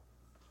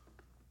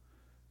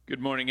Good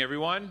morning,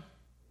 everyone.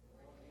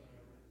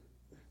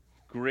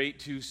 Great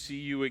to see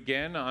you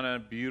again on a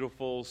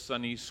beautiful,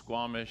 sunny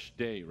Squamish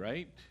day,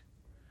 right?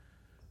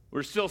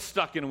 We're still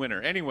stuck in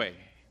winter. Anyway,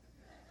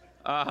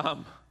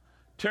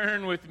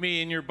 turn with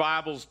me in your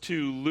Bibles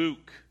to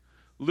Luke.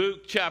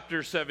 Luke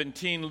chapter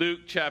 17. Luke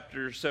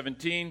chapter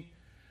 17. If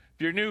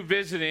you're new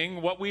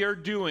visiting, what we are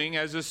doing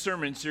as a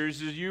sermon series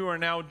is you are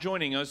now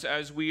joining us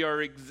as we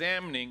are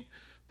examining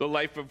the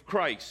life of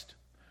Christ.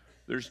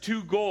 There's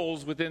two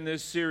goals within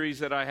this series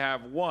that I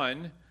have.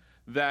 One,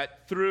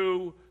 that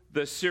through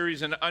the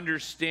series and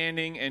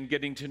understanding and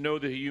getting to know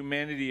the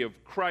humanity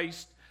of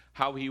Christ,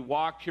 how he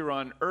walked here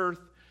on earth,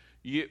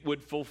 it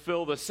would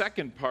fulfill the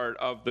second part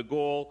of the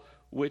goal,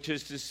 which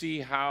is to see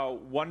how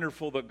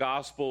wonderful the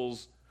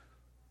Gospels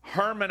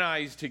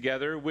harmonize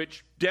together,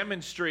 which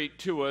demonstrate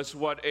to us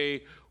what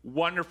a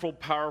wonderful,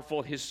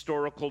 powerful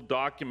historical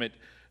document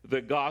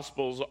the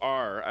Gospels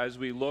are as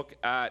we look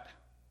at,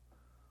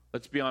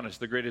 let's be honest,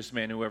 the greatest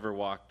man who ever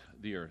walked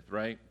the earth,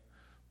 right?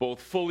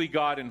 Both fully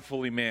God and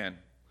fully man.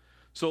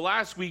 So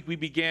last week we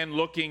began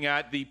looking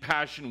at the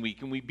Passion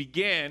Week, and we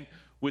began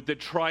with the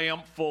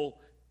triumphal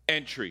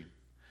entry.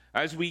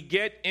 As we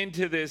get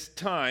into this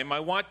time, I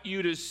want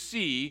you to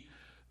see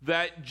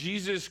that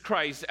Jesus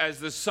Christ, as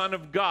the Son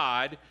of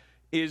God,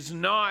 is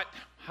not,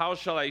 how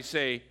shall I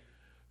say,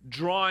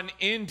 drawn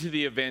into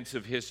the events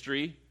of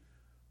history,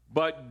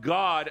 but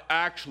God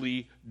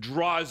actually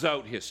draws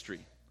out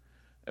history.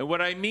 And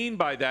what I mean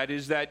by that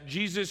is that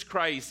Jesus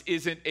Christ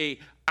isn't an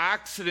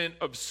accident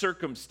of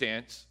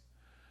circumstance,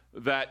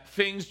 that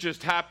things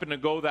just happen to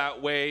go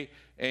that way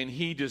and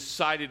he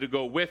decided to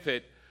go with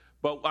it.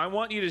 But I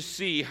want you to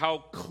see how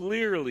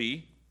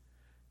clearly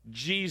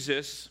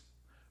Jesus,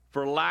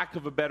 for lack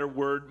of a better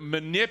word,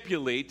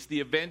 manipulates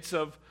the events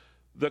of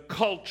the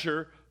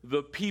culture,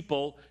 the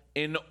people,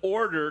 in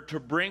order to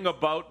bring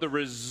about the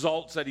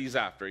results that he's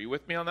after. Are you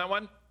with me on that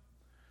one?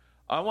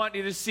 I want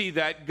you to see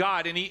that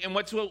God, and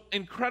what's so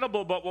incredible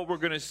about what we're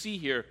going to see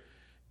here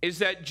is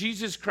that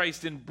Jesus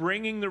Christ, in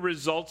bringing the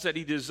results that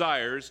he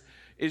desires,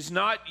 is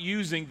not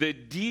using the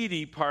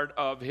deity part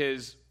of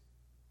his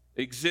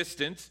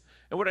existence.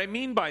 And what I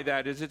mean by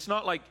that is it's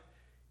not like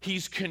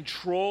he's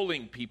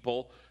controlling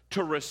people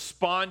to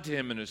respond to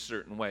him in a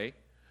certain way,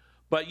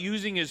 but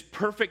using his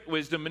perfect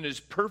wisdom and his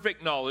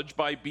perfect knowledge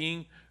by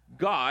being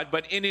God,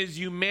 but in his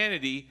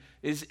humanity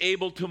is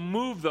able to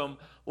move them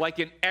like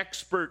an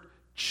expert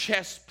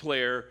chess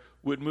player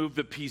would move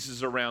the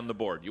pieces around the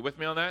board. You with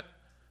me on that?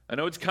 I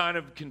know it's kind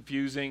of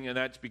confusing, and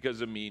that's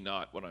because of me,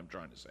 not what I'm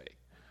trying to say.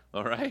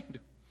 All right?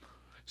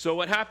 So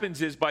what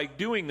happens is, by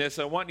doing this,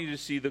 I want you to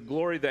see the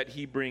glory that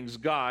he brings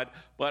God,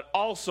 but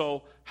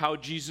also how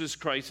Jesus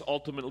Christ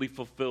ultimately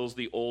fulfills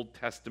the Old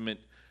Testament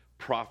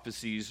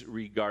prophecies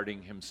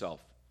regarding himself.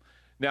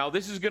 Now,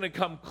 this is going to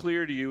come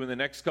clear to you in the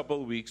next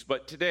couple of weeks,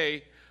 but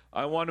today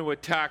I want to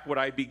attack what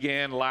I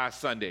began last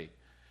Sunday.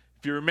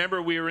 If you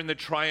remember, we were in the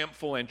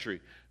triumphal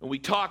entry, and we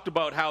talked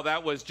about how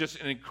that was just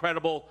an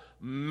incredible,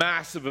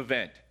 massive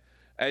event.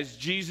 As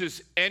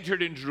Jesus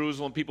entered in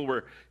Jerusalem, people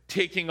were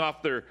taking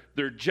off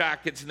their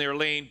jackets, and they were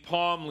laying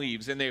palm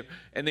leaves, and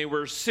they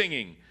were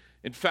singing.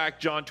 In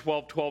fact, John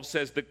 12:12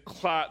 says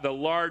the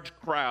large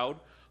crowd,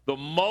 the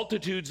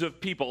multitudes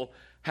of people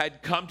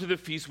had come to the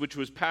feast, which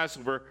was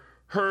Passover,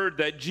 heard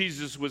that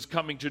Jesus was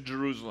coming to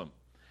Jerusalem.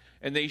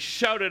 And they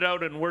shouted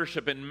out in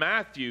worship, and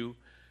Matthew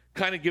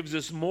kind of gives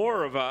us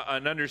more of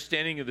an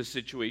understanding of the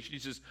situation. He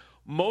says,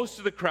 most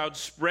of the crowd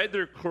spread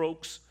their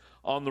cloaks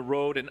on the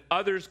road, and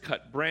others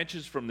cut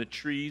branches from the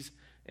trees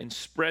and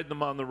spread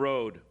them on the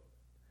road.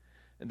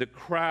 And the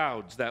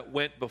crowds that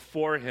went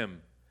before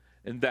him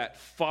and that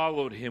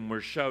followed him were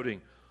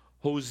shouting,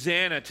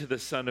 Hosanna to the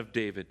Son of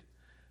David.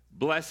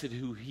 Blessed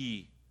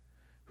he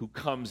who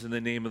comes in the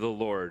name of the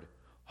Lord.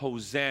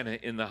 Hosanna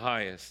in the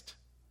highest.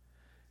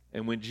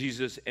 And when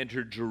Jesus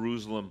entered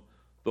Jerusalem,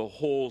 the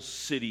whole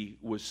city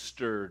was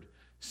stirred,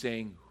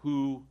 saying,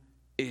 who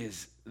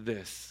is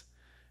this?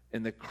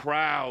 And the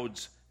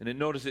crowds, and then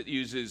notice it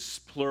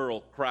uses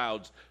plural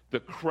crowds, the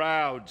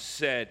crowd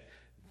said,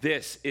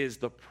 this is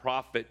the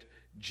prophet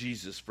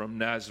Jesus from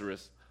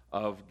Nazareth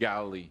of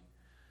Galilee.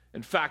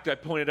 In fact, I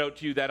pointed out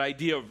to you that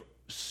idea of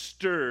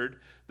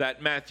stirred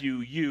that Matthew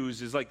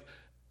used is like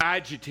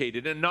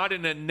agitated, and not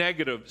in a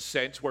negative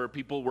sense where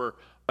people were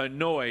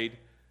annoyed,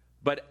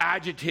 but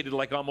agitated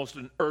like almost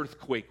an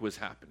earthquake was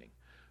happening.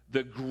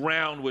 The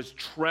ground was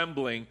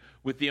trembling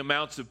with the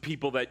amounts of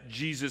people that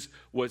Jesus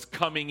was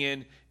coming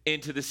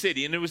into the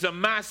city. And it was a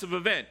massive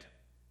event.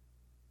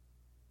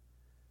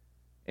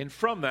 And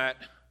from that,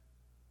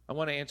 I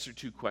want to answer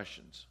two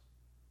questions.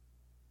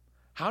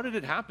 How did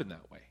it happen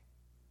that way?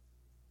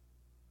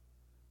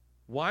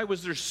 Why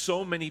was there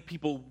so many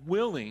people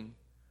willing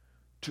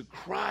to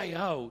cry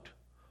out,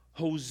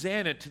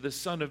 Hosanna to the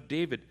Son of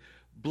David?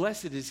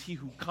 Blessed is he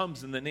who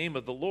comes in the name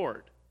of the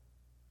Lord.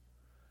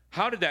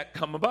 How did that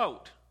come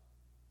about?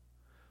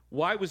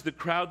 Why was the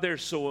crowd there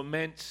so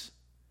immense?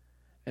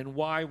 And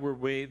why were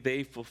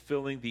they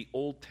fulfilling the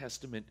Old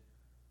Testament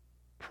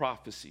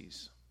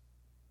prophecies?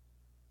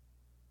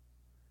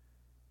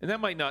 And that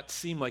might not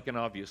seem like an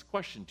obvious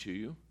question to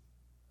you,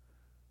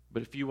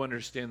 but if you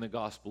understand the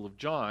Gospel of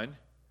John,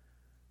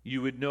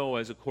 you would know,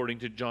 as according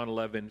to John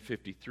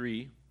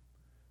 11:53,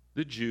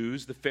 the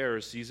Jews, the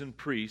Pharisees, and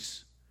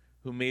priests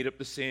who made up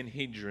the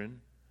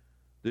Sanhedrin,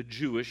 the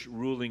Jewish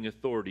ruling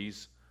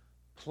authorities,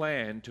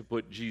 planned to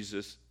put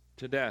Jesus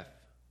to death.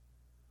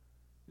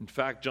 In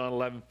fact, John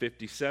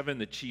 11:57,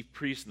 the chief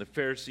priests and the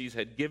Pharisees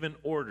had given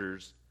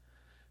orders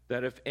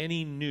that if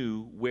any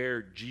knew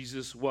where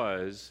Jesus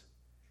was,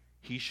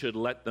 he should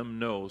let them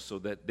know so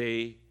that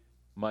they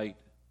might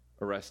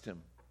arrest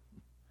him.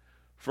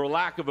 For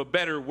lack of a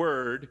better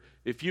word,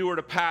 if you were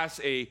to pass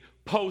a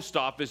post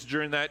office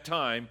during that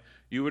time,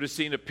 you would have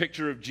seen a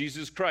picture of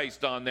Jesus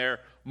Christ on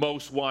there,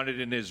 most wanted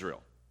in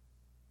Israel.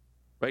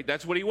 Right?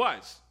 That's what he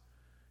was.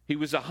 He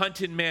was a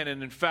hunted man,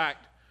 and in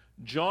fact,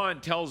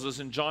 John tells us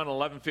in John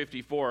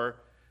 11:54,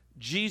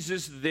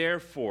 Jesus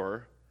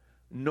therefore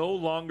no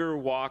longer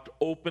walked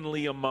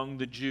openly among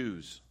the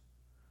Jews,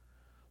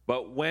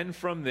 but went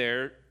from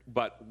there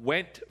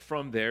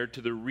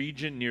to the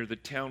region near the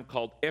town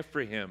called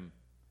Ephraim,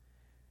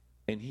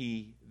 and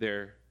he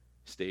there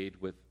stayed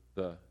with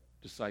the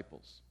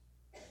disciples.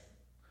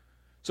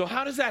 So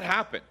how does that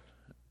happen?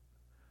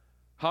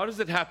 How does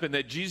it happen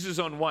that Jesus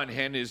on one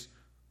hand is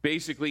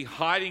basically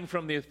hiding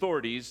from the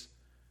authorities,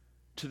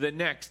 to the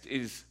next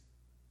is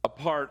a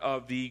part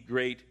of the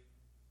great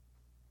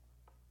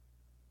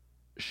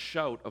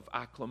shout of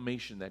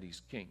acclamation that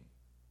he's king?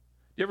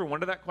 Do you ever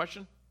wonder that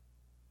question?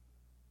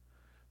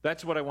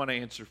 That's what I want to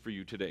answer for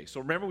you today. So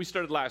remember, we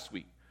started last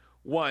week.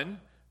 One,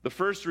 the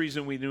first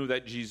reason we knew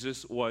that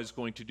Jesus was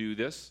going to do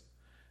this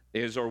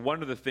is, or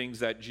one of the things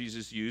that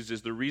Jesus used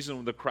is the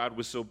reason the crowd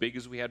was so big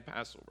is we had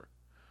Passover,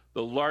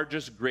 the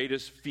largest,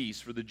 greatest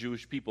feast for the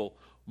Jewish people,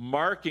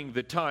 marking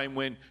the time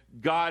when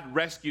God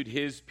rescued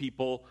his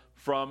people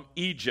from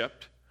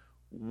Egypt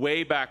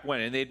way back when.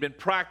 And they'd been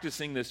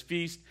practicing this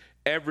feast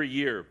every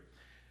year.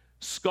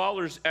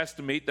 Scholars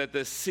estimate that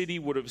the city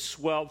would have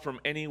swelled from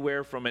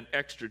anywhere from an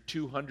extra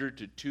 200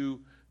 to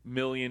 2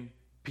 million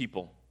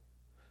people.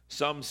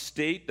 Some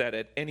state that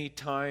at any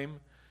time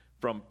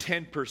from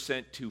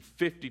 10% to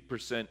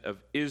 50% of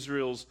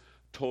Israel's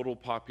total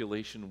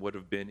population would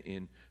have been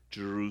in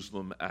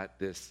Jerusalem at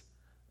this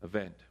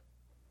event.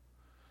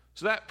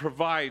 So that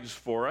provides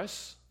for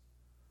us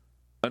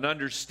an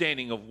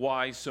understanding of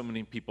why so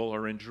many people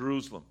are in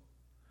Jerusalem.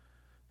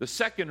 The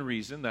second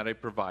reason that I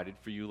provided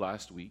for you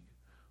last week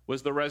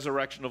was the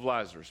resurrection of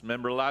Lazarus.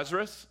 Remember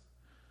Lazarus?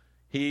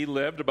 He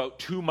lived about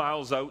 2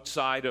 miles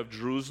outside of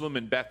Jerusalem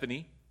in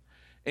Bethany.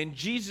 And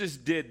Jesus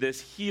did this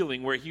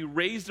healing where he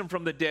raised him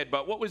from the dead.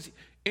 But what was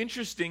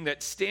interesting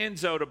that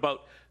stands out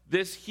about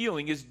this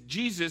healing is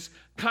Jesus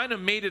kind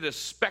of made it a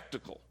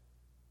spectacle.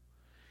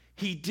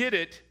 He did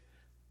it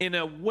in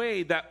a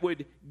way that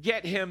would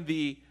get him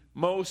the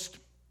most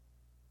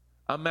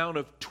amount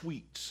of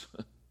tweets,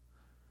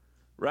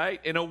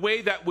 right? In a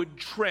way that would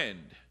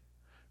trend.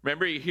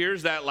 Remember, he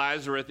hears that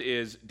Lazarus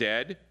is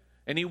dead,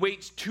 and he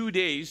waits 2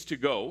 days to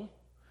go.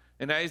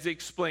 And as I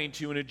explained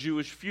to you in a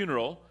Jewish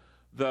funeral,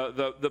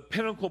 the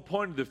pinnacle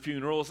point of the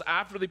funeral is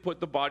after they put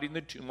the body in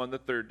the tomb on the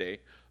third day.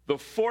 The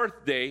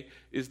fourth day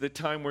is the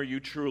time where you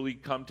truly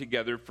come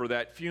together for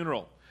that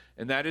funeral.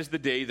 And that is the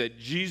day that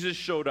Jesus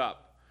showed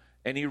up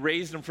and he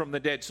raised him from the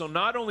dead. So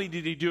not only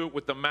did he do it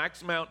with the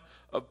max amount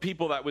of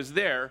people that was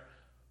there,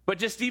 but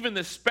just even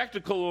the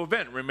spectacle of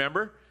event,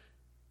 remember?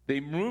 They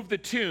moved the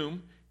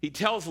tomb. He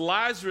tells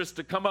Lazarus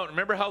to come out.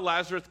 Remember how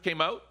Lazarus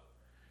came out?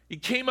 He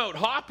came out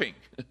hopping.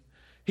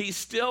 He's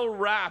still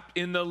wrapped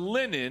in the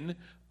linen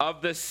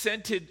of the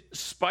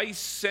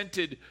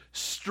spice-scented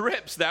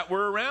strips that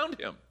were around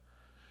him,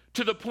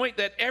 to the point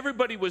that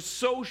everybody was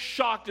so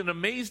shocked and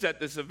amazed at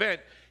this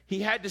event, he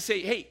had to say,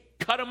 hey,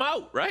 cut him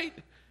out, right?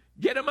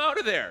 Get him out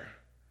of there.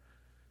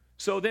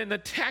 So then the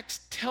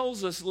text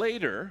tells us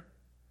later,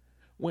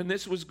 when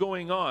this was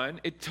going on,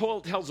 it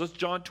tells us,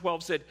 John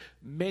 12 said,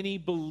 many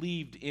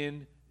believed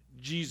in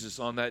Jesus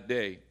on that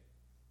day.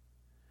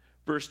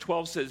 Verse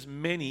 12 says,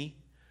 many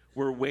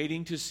were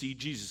waiting to see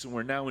Jesus, and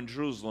were now in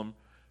Jerusalem,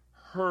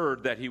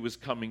 heard that he was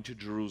coming to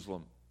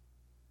Jerusalem.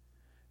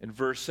 And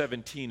verse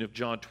 17 of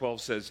John 12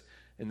 says,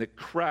 and the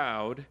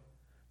crowd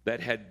that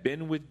had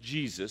been with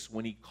Jesus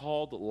when he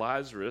called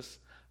Lazarus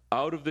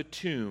out of the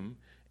tomb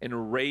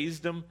and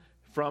raised him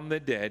from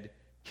the dead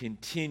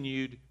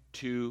continued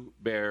to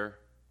bear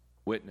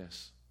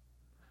witness.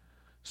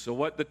 So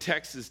what the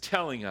text is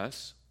telling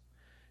us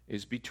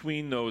is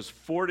between those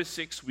 4 to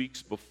 6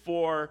 weeks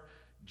before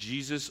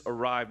Jesus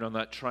arrived on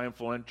that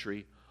triumphal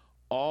entry,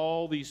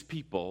 all these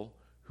people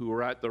who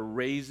were at the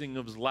raising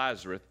of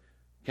Lazarus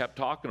kept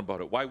talking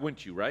about it. Why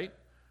wouldn't you, right?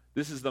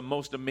 This is the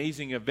most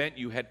amazing event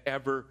you had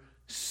ever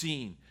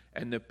seen.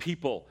 And the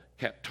people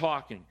kept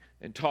talking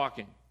and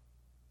talking.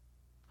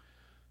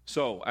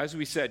 So, as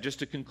we said, just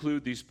to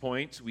conclude these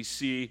points, we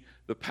see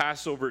the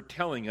Passover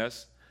telling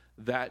us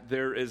that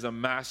there is a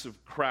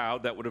massive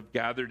crowd that would have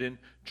gathered in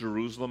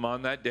Jerusalem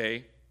on that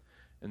day.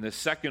 And the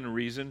second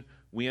reason,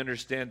 we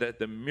understand that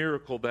the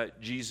miracle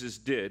that Jesus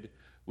did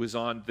was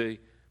on the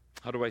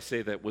how do I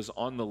say that, was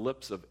on the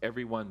lips of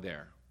everyone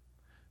there.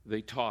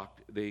 They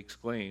talked, they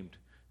exclaimed,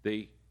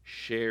 they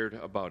shared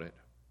about it.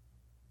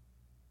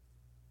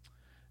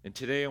 And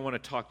today I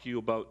want to talk to you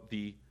about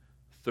the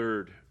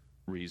third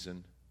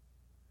reason.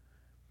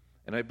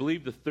 And I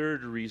believe the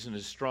third reason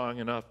is strong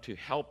enough to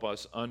help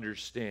us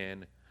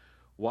understand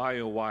why,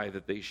 oh why,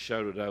 that they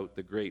shouted out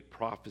the great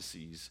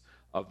prophecies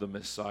of the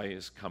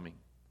Messiah's coming.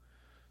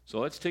 So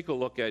let's take a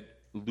look at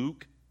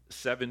Luke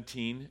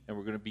 17, and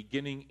we're going to be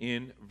beginning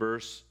in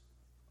verse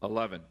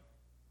 11.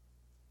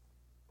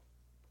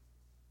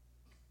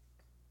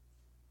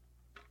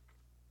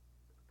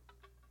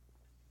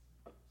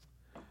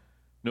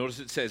 Notice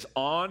it says,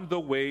 on the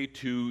way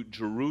to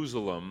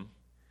Jerusalem,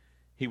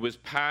 he was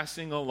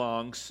passing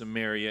along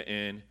Samaria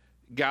and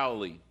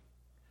Galilee.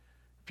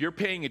 If you're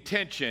paying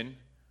attention,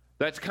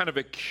 that's kind of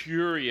a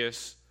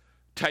curious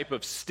type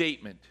of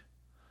statement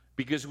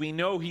because we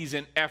know he's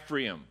in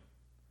Ephraim.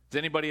 Does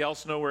anybody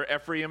else know where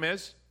Ephraim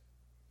is?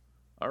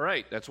 All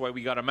right, that's why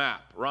we got a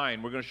map.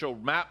 Ryan, we're going to show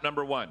map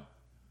number 1.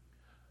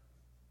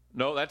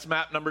 No, that's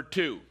map number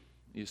 2.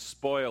 You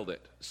spoiled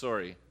it.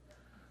 Sorry.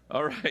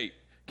 All right.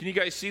 Can you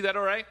guys see that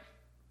all right?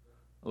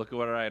 Look at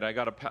what, all right, I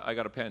got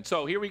a pen.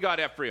 So here we got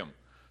Ephraim.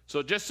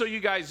 So just so you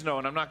guys know,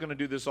 and I'm not going to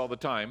do this all the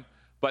time,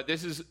 but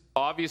this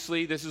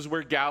is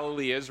where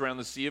Galilee is, around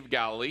the Sea of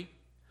Galilee.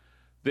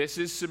 This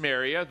is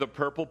Samaria, the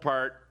purple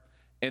part,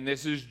 and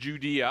this is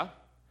Judea.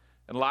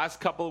 And the last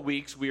couple of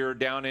weeks, we were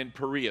down in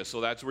Perea,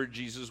 so that's where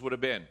Jesus would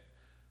have been.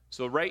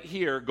 So right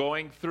here,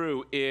 going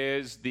through,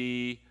 is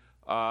the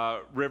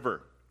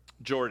river,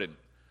 Jordan.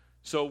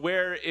 So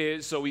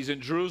he's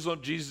in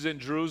Jerusalem, Jesus is in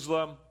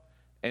Jerusalem,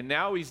 and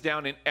now he's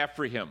down in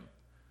Ephraim.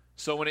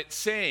 So when it's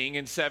saying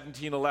in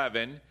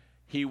 17:11,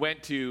 he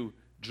went to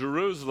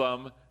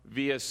Jerusalem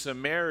via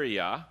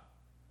Samaria,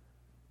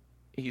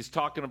 he's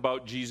talking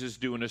about Jesus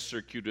doing a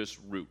circuitous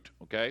route,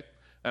 okay?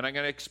 And I'm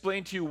going to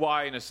explain to you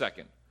why in a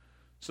second.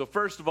 So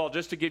first of all,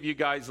 just to give you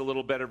guys a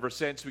little better of a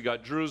sense, we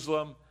got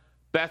Jerusalem,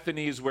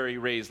 Bethany is where he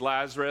raised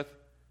Lazarus,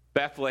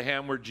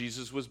 Bethlehem where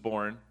Jesus was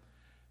born.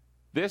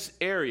 This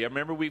area,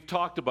 remember we've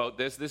talked about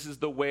this is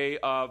the way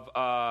of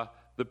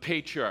the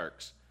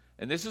patriarchs.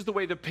 And this is the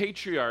way the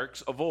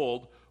patriarchs of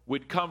old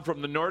would come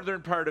from the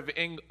northern part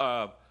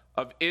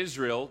of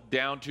Israel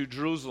down to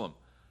Jerusalem.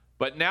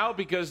 But now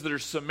because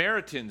there's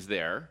Samaritans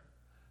there,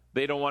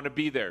 they don't want to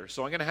be there.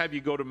 So I'm going to have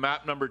you go to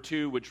map number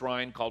 2, which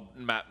Ryan called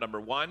map number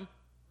 1.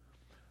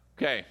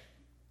 Okay.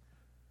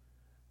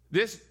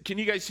 Can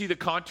you guys see the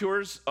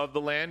contours of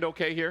the land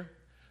okay here?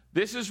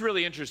 This is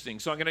really interesting.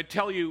 So I'm going to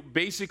tell you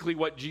basically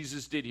what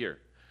Jesus did here.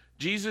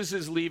 Jesus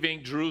is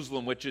leaving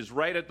Jerusalem, which is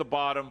right at the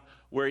bottom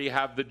where you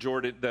have the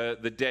Jordan,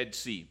 the Dead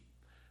Sea.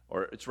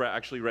 Or it's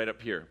actually right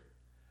up here.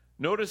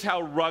 Notice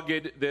how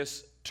rugged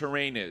this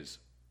terrain is.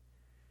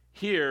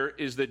 Here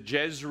is the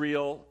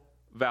Jezreel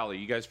Valley.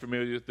 You guys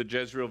familiar with the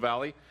Jezreel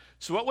Valley?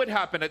 So what would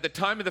happen at the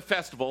time of the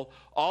festival,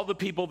 all the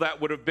people that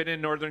would have been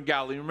in northern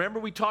Galilee, remember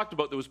we talked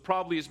about there was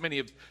probably as many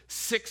as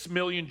 6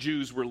 million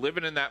Jews were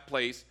living in that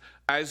place,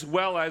 as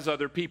well as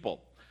other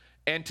people.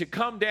 And to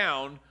come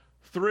down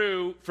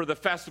through for the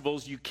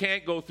festivals, you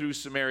can't go through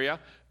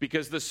Samaria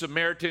because the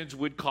Samaritans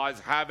would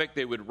cause havoc.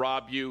 They would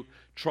rob you,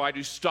 try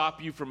to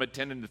stop you from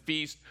attending the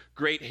feast,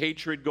 great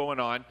hatred going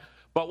on.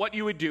 But what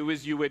you would do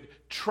is you would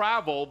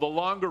travel the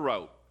longer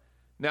route.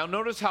 Now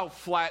notice how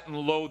flat and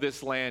low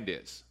this land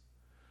is.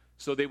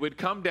 So they would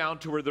come down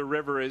to where the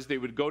river is, they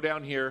would go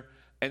down here,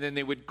 and then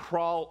they would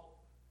climb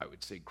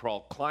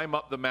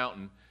up the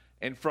mountain.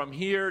 And from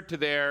here to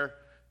there,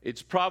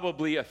 it's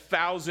probably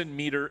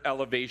 1,000-meter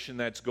elevation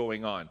that's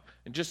going on.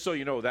 And just so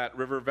you know, that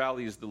river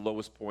valley is the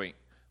lowest point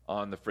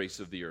on the face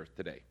of the earth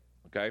today,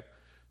 okay?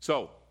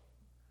 So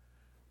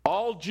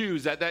all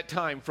Jews at that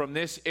time from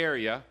this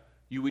area,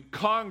 you would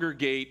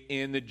congregate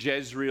in the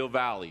Jezreel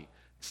Valley.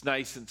 It's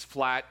nice, it's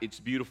flat, it's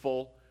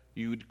beautiful.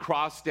 You would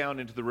cross down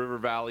into the river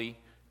valley,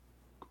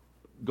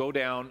 go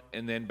down,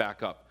 and then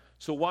back up.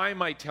 So why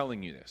am I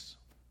telling you this?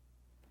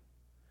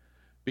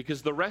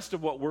 Because the rest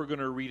of what we're going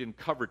to read and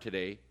cover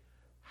today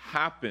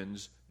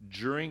happens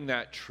during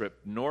that trip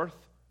north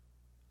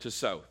to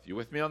south. You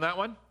with me on that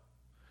one?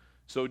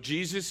 So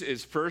Jesus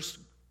is first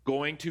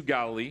going to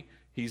Galilee.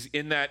 He's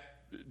in that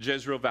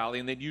Jezreel Valley,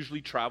 and they'd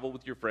usually travel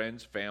with your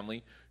friends,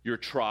 family, your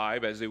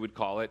tribe, as they would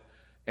call it,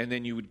 and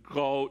then you would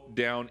go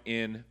down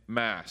in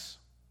mass.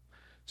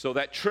 So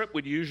that trip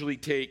would usually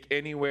take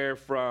anywhere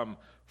from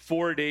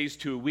 4 days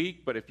to a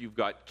week, but if you've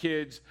got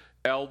kids,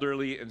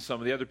 elderly, and some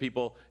of the other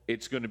people,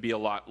 it's going to be a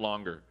lot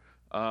longer.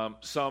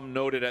 Some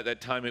noted at that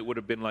time it would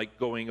have been like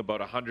going about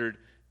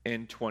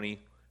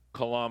 120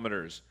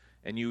 kilometers.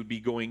 And you would be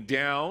going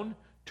down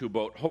to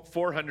about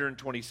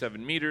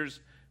 427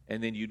 meters,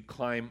 and then you'd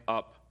climb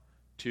up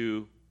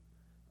to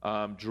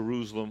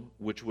Jerusalem,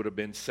 which would have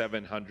been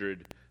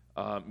 700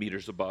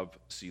 meters above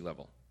sea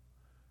level.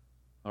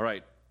 All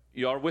right,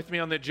 you are with me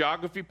on the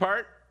geography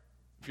part?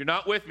 If you're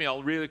not with me,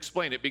 I'll really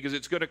explain it because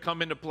it's going to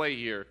come into play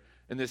here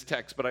in this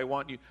text. But I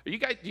want you, do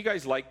you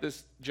guys like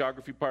this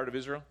geography part of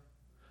Israel?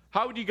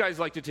 How would you guys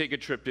like to take a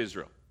trip to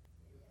Israel?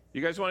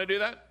 You guys want to do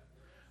that?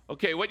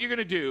 Okay, what you're going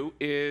to do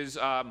is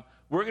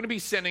we're going to be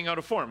sending out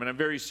a form, and I'm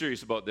very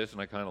serious about this,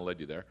 and I kind of led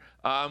you there.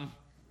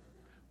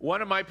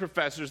 One of my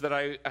professors that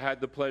I had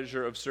the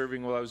pleasure of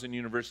serving while I was in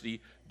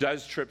university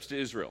does trips to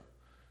Israel.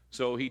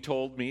 So he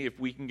told me if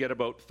we can get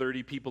about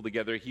 30 people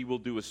together, he will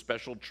do a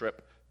special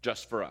trip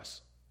just for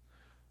us.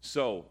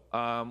 So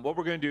what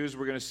we're going to do is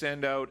we're going to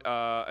send out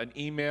an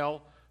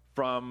email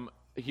from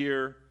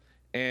here,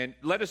 and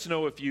let us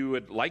know if you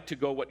would like to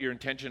go, what your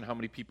intention, how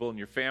many people in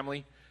your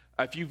family.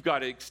 If you've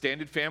got an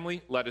extended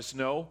family, let us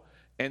know,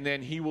 and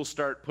then he will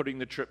start putting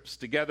the trips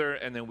together,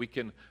 and then we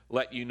can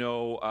let you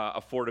know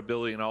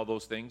affordability and all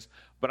those things.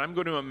 But I'm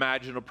going to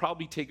imagine it'll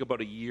probably take about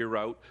a year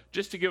out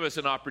just to give us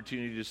an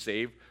opportunity to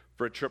save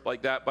for a trip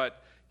like that.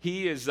 But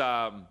he is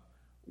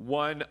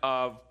one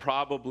of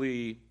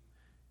probably,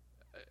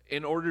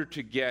 in order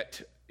to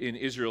get in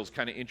Israel, it's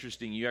kind of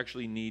interesting. You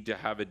actually need to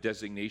have a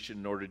designation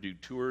in order to do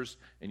tours,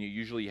 and you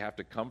usually have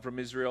to come from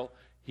Israel.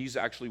 He's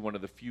actually one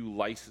of the few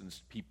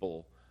licensed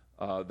people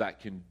that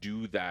can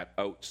do that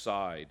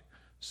outside.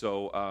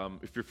 So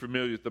if you're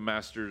familiar with the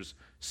Master's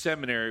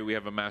Seminary, we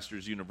have a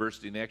Master's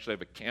University, and they actually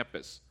have a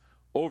campus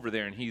over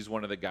there, and he's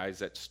one of the guys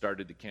that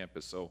started the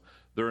campus. So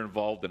they're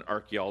involved in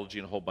archaeology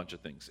and a whole bunch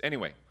of things.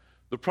 Anyway,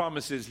 the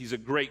promise is he's a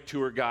great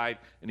tour guide,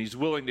 and he's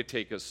willing to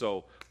take us.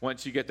 So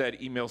once you get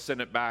that email,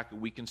 send it back,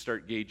 and we can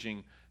start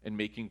gauging and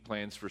making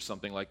plans for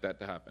something like that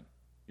to happen.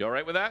 You all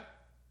right with that?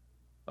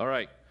 All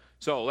right.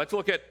 So let's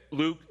look at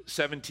Luke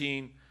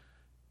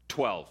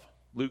 17:12.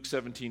 Luke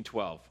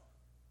 17:12.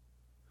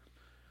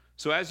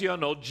 So as you all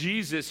know,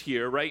 Jesus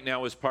here right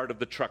now is part of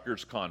the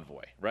truckers'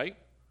 convoy, right?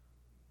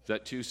 Is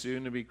that too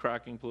soon to be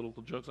cracking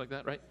political jokes like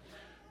that, right?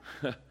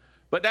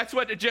 But that's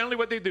generally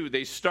what they do.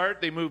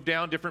 They move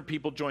down, different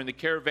people join the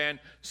caravan,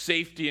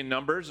 safety in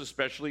numbers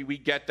especially. We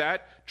get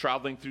that.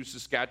 Traveling through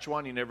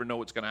Saskatchewan, you never know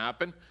what's going to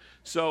happen.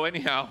 So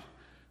anyhow,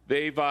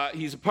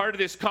 he's a part of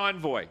this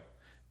convoy.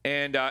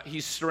 And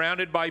he's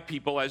surrounded by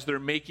people as they're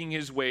making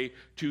his way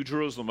to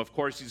Jerusalem. Of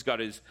course, he's got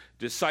his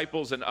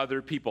disciples and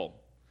other people.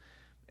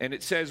 And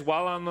it says,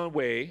 while on the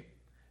way,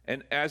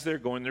 and as they're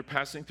going, they're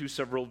passing through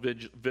several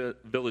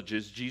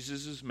villages,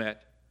 Jesus is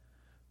met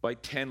by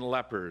 10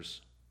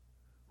 lepers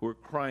who are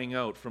crying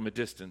out from a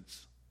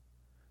distance.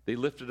 They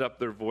lifted up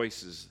their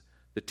voices.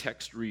 The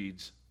text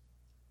reads,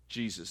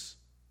 Jesus,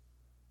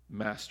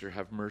 Master,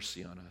 have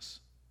mercy on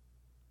us.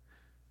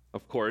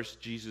 Of course,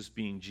 Jesus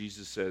being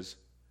Jesus says,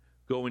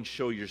 go and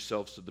show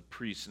yourselves to the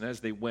priests. And as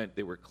they went,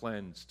 they were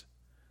cleansed.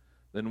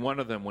 Then one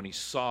of them, when he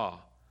saw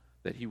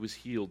that he was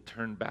healed,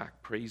 turned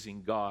back,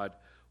 praising God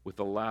with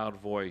a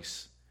loud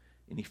voice.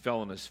 And he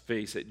fell on his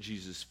face at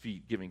Jesus'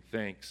 feet, giving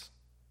thanks.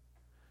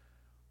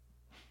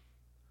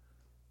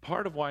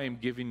 Part of why I'm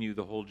giving you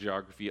the whole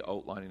geography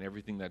outline and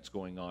everything that's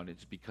going on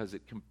is because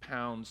it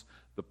compounds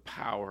the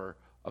power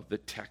of the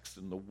text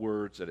and the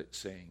words that it's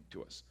saying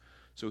to us.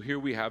 So here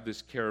we have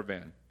this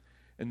caravan.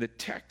 And the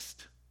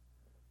text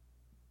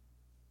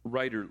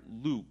writer,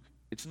 Luke,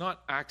 it's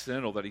not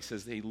accidental that he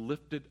says they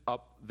lifted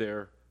up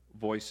their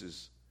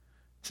voices.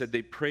 It said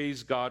they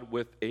praised God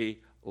with a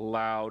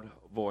loud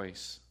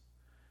voice.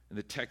 And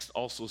the text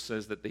also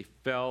says that they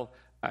fell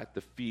at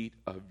the feet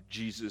of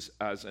Jesus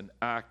as an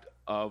act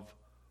of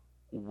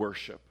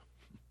worship.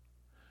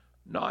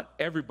 Not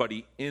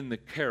everybody in the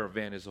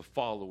caravan is a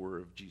follower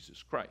of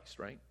Jesus Christ,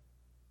 right?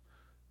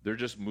 They're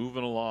just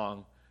moving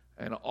along,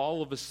 and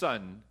all of a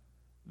sudden,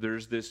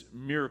 there's this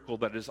miracle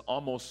that is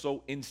almost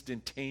so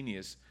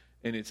instantaneous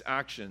in its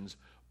actions,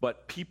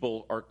 but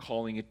people are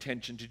calling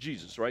attention to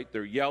Jesus, right?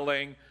 They're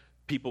yelling.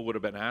 People would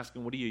have been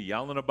asking, what are you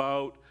yelling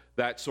about?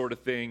 That sort of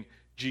thing.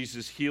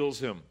 Jesus heals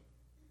him.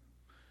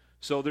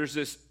 So there's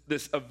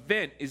this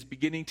event is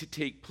beginning to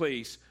take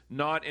place,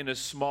 not in a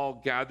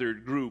small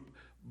gathered group,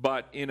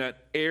 but in an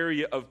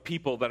area of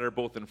people that are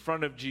both in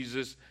front of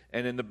Jesus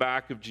and in the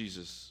back of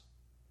Jesus.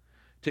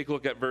 Take a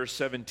look at verse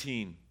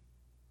 17.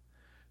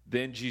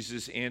 Then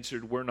Jesus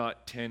answered, were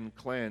not 10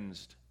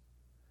 cleansed?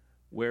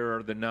 Where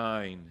are the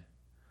 9?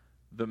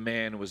 The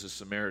man was a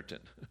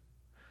Samaritan.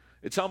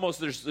 It's almost,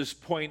 there's this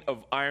point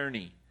of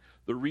irony.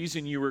 The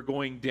reason you were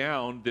going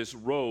down this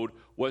road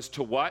was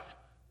to what?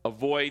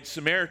 Avoid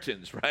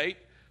Samaritans, right?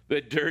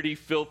 The dirty,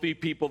 filthy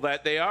people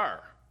that they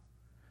are.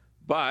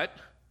 But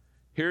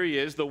here he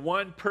is, the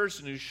one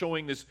person who's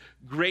showing this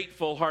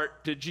grateful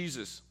heart to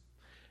Jesus.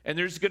 And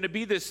there's going to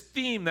be this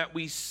theme that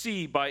we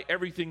see by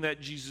everything that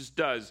Jesus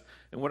does.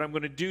 And what I'm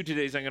going to do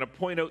today is I'm going to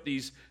point out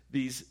these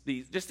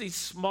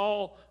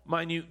small,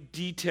 minute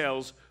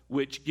details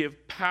which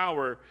give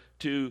power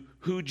to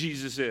who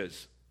Jesus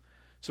is.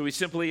 So he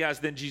simply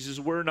asked, then Jesus,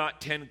 were not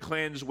 10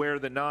 cleansed? Where are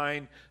the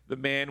 9? The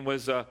man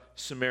was a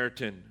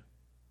Samaritan.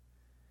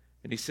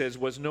 And he says,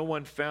 was no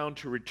one found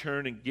to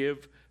return and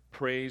give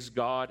praise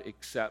God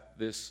except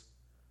this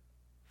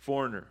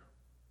foreigner?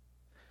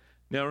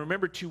 Now,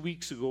 remember 2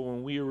 weeks ago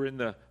when we were in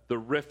the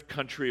Rift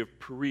country of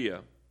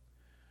Perea,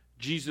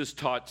 Jesus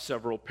taught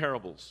several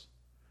parables.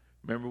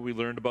 Remember we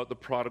learned about the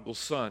prodigal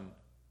son,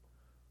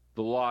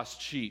 the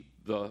lost sheep,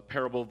 the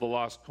parable of the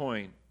lost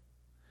coin.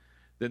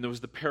 Then there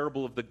was the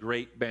parable of the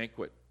great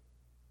banquet.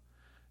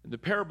 And the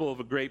parable of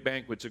a great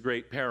banquet's a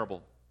great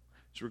parable.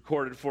 It's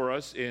recorded for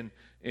us in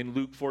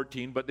Luke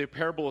 14, but the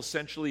parable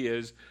essentially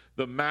is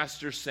the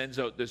master sends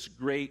out this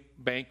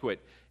great banquet,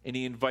 and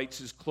he invites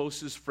his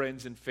closest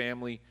friends and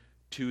family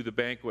to the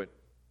banquet.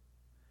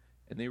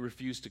 And they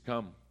refuse to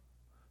come.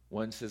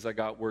 One says, I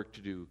got work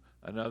to do.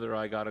 Another,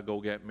 I got to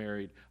go get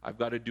married. I've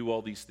got to do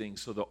all these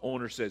things. So the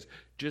owner says,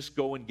 just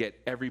go and get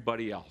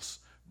everybody else.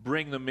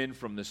 Bring them in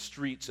from the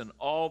streets and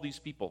all these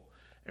people.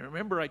 And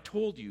remember, I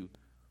told you,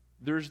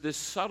 there's this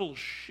subtle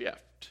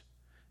shift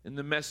in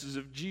the message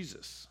of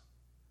Jesus.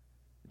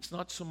 It's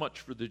not so much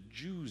for the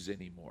Jews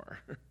anymore.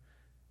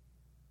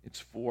 It's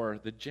for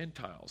the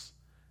Gentiles.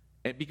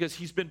 And because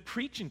he's been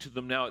preaching to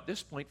them now at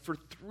this point for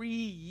 3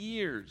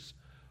 years,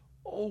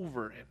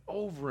 over and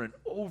over and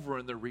over,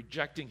 and they're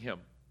rejecting him.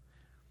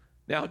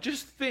 Now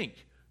just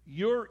think,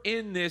 you're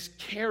in this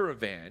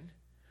caravan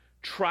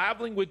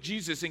traveling with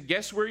Jesus, and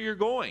guess where you're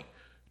going?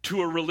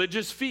 To a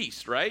religious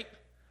feast, right?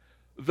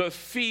 The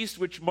feast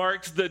which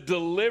marks the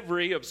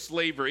delivery of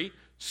slavery,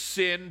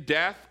 sin,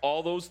 death,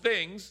 all those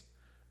things.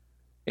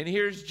 And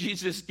here's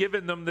Jesus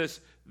giving them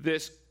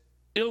this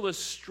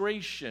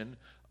illustration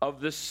of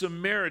the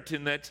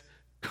Samaritan that's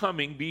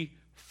coming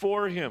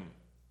before him.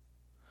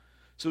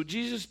 So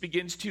Jesus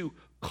begins to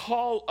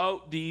call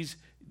out these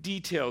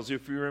details.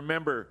 If you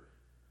remember,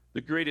 the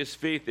greatest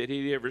faith that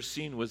he'd ever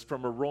seen was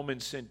from a Roman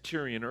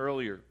centurion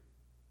earlier.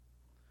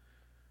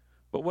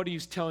 But what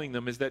he's telling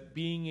them is that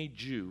being a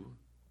Jew,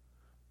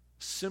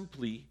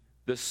 simply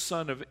the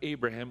son of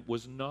Abraham,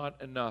 was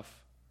not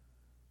enough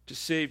to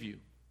save you.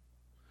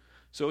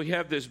 So we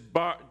have this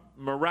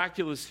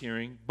miraculous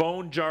hearing,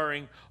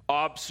 bone-jarring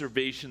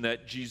observation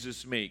that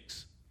Jesus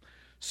makes.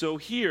 So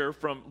here,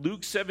 from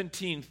Luke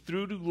 17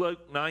 through to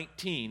Luke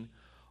 19,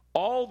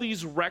 all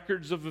these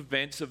records of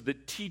events of the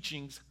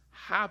teachings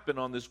happen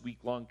on this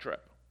week-long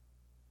trip.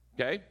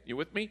 Okay? You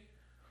with me?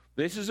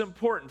 This is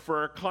important for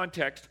our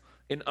context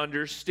and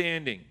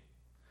understanding.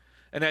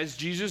 And as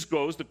Jesus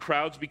goes, the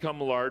crowds become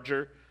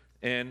larger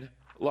and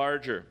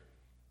larger.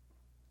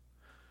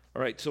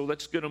 All right, so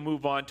let's going to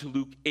move on to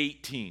Luke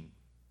 18.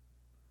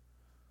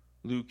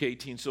 Luke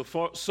 18. So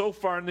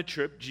far in the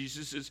trip,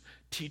 Jesus is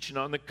teaching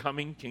on the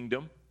coming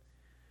kingdom.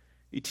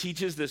 He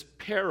teaches this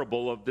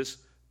parable of this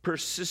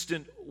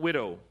persistent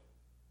widow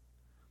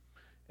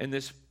and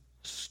this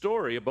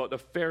story about the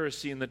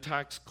Pharisee and the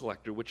tax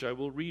collector, which I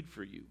will read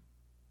for you.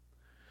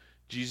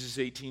 Jesus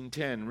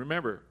 18:10.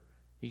 Remember,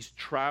 he's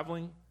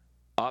traveling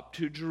up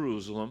to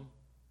Jerusalem,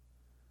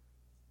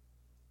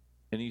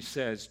 and he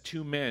says,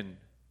 2 men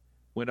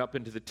went up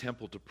into the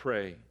temple to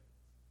pray,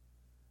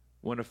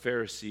 one a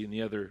Pharisee and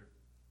the other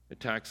a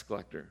tax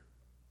collector.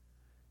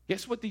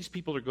 Guess what these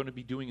people are going to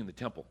be doing in the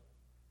temple?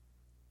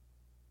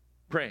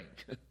 Praying.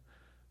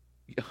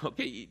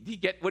 Okay, do you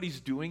get what he's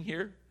doing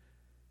here?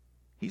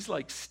 He's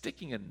like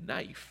sticking a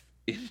knife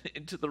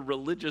into the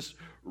religious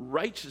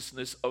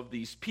righteousness of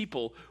these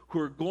people who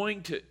are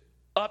going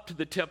up to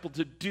the temple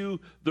to do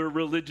their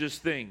religious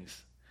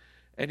things.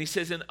 And he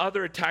says, and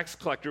other a tax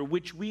collector,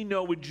 which we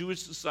know in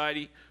Jewish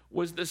society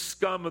was the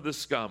scum of the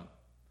scum.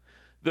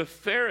 The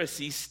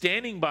Pharisee,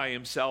 standing by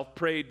himself,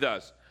 prayed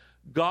thus,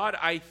 God,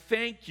 I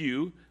thank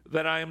you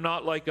that I am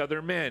not like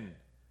other men,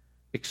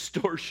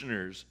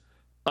 extortioners,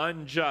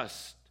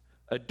 unjust,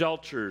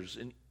 adulterers,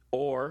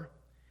 or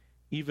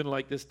even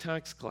like this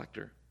tax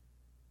collector.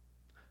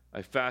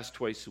 I fast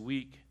twice a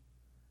week.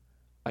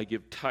 I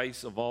give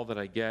tithes of all that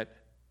I get.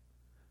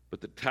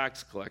 But the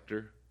tax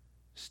collector,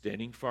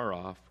 standing far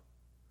off,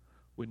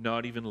 would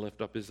not even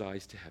lift up his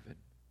eyes to heaven,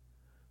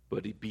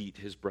 but he beat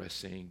his breast,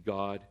 saying,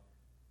 God,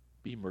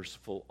 be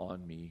merciful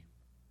on me,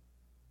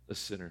 a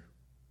sinner.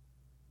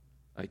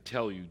 I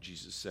tell you,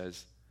 Jesus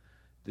says,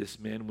 this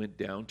man went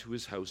down to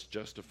his house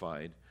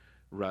justified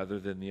rather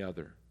than the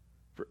other.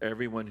 For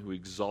everyone who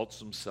exalts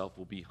himself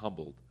will be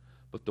humbled,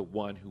 but the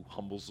one who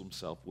humbles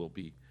himself will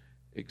be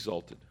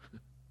exalted.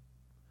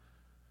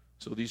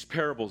 So these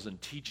parables and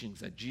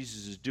teachings that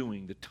Jesus is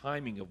doing, the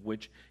timing of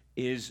which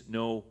is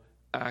no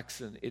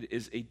accident. It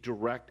is a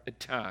direct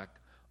attack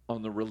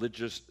on the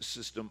religious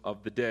system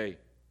of the day.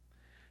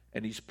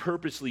 And he's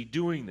purposely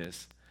doing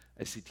this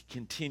as he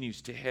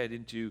continues to head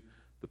into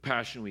the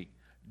Passion Week.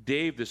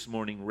 Dave this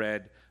morning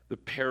read the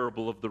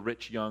parable of the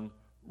rich young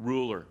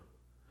ruler.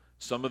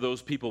 Some of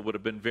those people would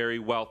have been very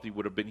wealthy,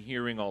 would have been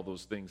hearing all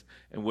those things,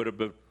 and would have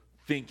been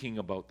thinking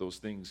about those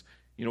things.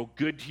 You know,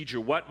 good teacher,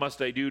 what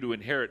must I do to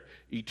inherit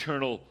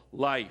eternal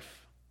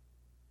life?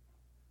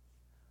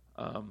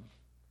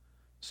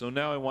 So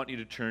now I want you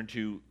to turn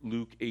to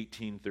Luke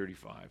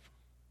 18:35.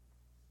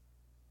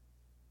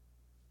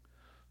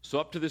 So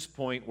up to this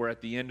point, we're at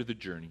the end of the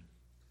journey.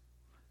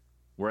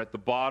 We're at the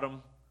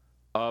bottom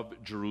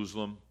of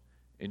Jerusalem,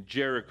 and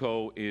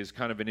Jericho is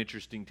kind of an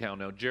interesting town.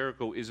 Now,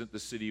 Jericho isn't the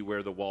city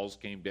where the walls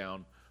came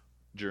down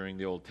during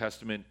the Old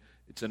Testament.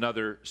 It's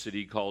another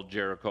city called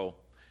Jericho,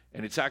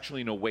 and it's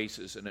actually an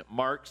oasis, and it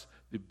marks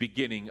the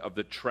beginning of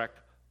the trek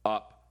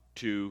up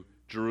to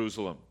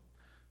Jerusalem.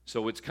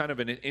 So it's kind of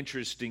an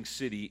interesting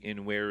city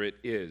in where it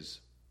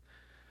is.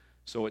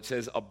 So it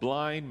says, a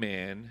blind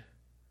man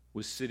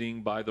was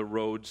sitting by the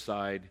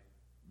roadside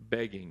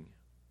begging.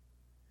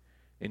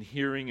 And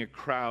hearing a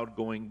crowd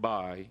going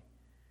by,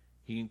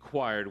 he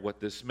inquired what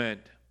this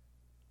meant.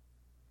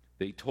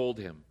 They told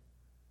him,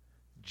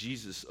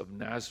 Jesus of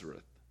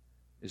Nazareth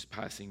is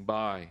passing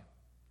by.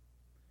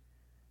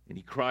 And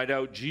he cried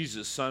out,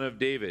 Jesus, Son of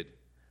David,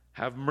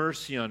 have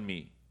mercy on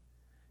me.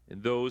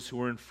 And those who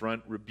were in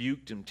front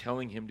rebuked him,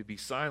 telling him to be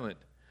silent.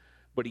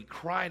 But he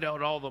cried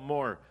out all the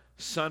more,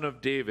 Son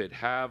of David,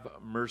 have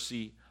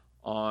mercy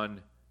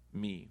on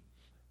me.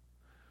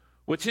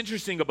 What's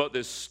interesting about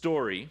this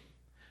story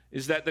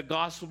is that the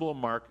Gospel of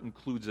Mark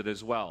includes it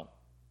as well.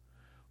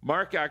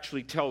 Mark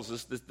actually tells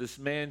us that this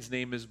man's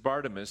name is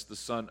Bartimaeus, the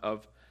son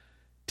of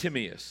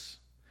Timaeus.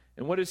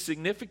 And what is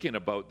significant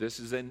about this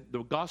is in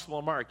the Gospel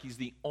of Mark, he's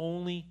the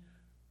only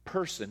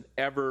person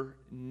ever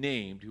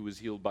named who was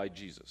healed by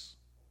Jesus.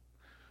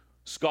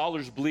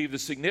 Scholars believe the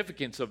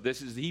significance of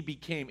this is he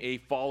became a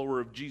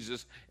follower of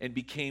Jesus and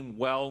became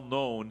well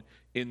known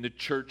in the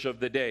church of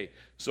the day.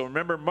 So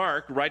remember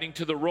Mark writing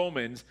to the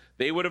Romans,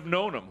 they would have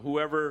known him.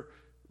 Whoever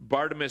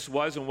Bartimaeus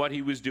was and what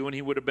he was doing,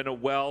 he would have been a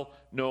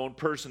well-known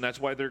person. That's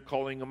why they're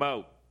calling him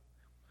out.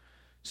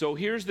 So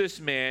here's this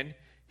man.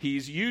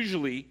 He's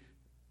usually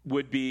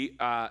would be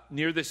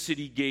near the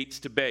city gates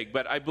to beg.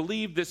 But I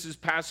believe this is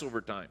Passover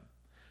time.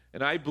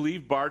 And I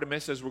believe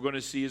Bartimaeus, as we're going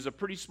to see, is a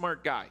pretty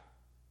smart guy.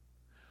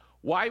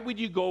 Why would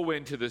you go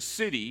into the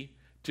city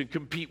to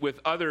compete with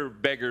other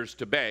beggars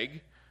to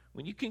beg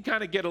when you can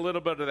kind of get a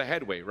little bit of the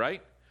headway,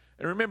 right?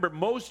 And remember,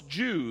 most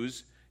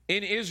Jews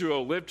in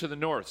Israel live to the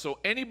north. So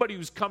anybody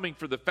who's coming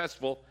for the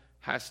festival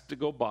has to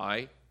go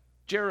by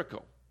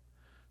Jericho.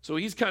 So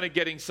he's kind of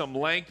getting some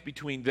length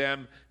between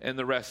them and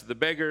the rest of the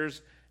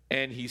beggars.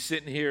 And he's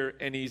sitting here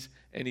and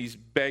he's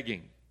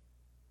begging.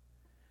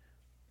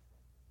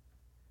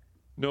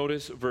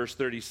 Notice verse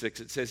 36.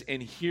 It says,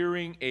 and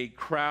hearing a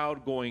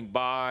crowd going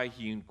by,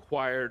 he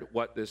inquired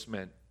what this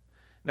meant.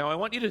 Now, I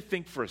want you to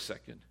think for a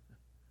second.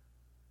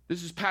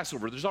 This is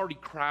Passover. There's already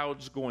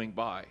crowds going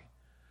by.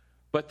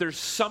 But there's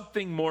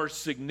something more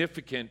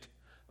significant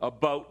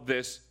about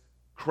this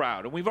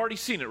crowd. And we've already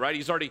seen it, right?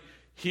 He's already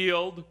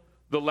healed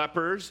the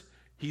lepers.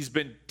 He's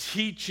been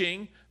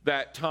teaching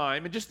that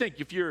time. And just think,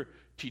 if you're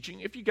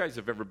teaching, if you guys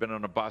have ever been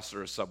on a bus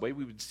or a subway,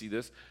 we would see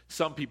this.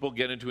 Some people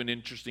get into an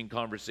interesting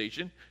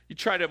conversation. You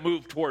try to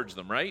move towards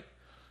them, right?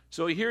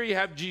 So here you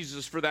have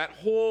Jesus for that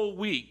whole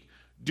week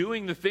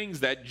doing the things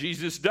that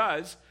Jesus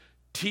does,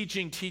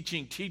 teaching,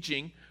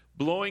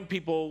 blowing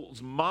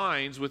people's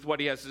minds with what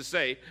he has to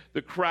say.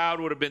 The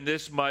crowd would have been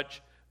this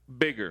much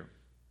bigger.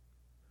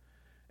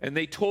 And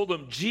they told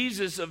him,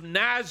 Jesus of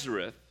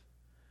Nazareth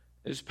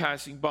is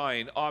passing by.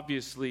 And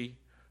obviously,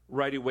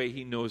 right away,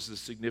 he knows the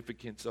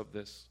significance of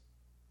this.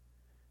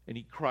 And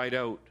he cried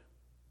out,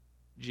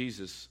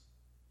 Jesus,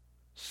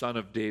 Son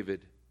of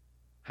David,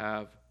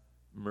 have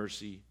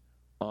mercy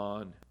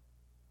on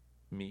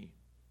me.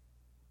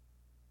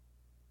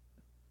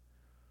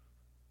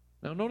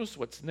 Now notice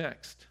what's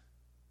next.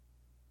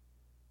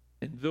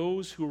 And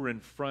those who were in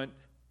front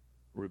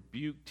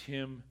rebuked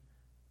him,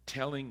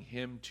 telling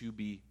him to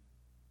be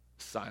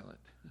silent.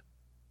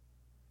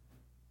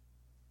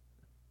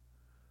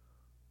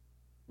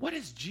 What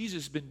has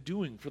Jesus been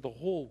doing for the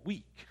whole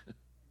week?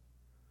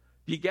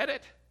 You get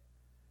it?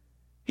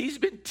 He's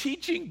been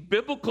teaching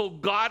biblical,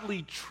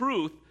 godly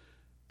truth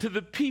to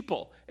the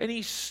people. And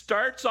he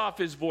starts off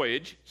his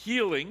voyage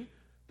healing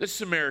the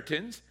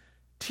Samaritans.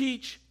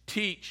 Teach.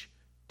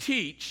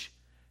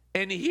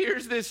 And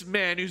here's this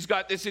man who's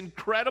got this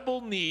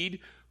incredible need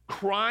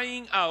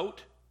crying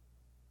out.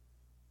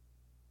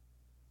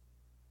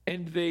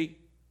 And they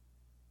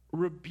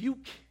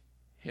rebuke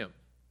him.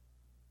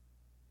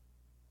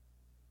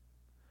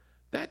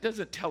 That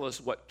doesn't tell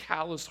us what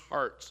callous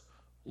hearts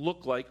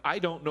look like. I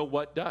don't know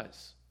what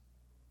does.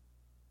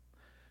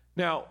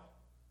 Now,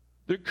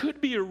 there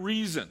could be a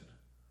reason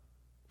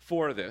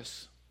for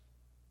this.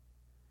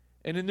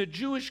 And in the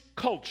Jewish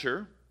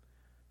culture,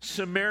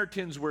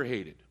 Samaritans were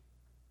hated.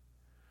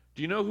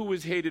 Do you know who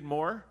was hated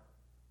more?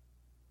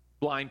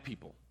 Blind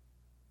people.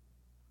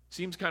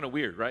 Seems kind of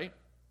weird, right?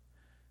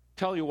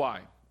 Tell you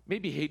why.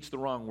 Maybe hate's the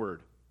wrong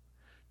word.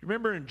 You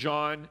remember in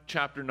John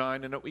chapter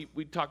 9, and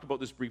we talked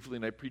about this briefly,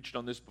 and I preached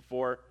on this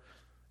before.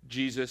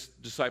 Jesus'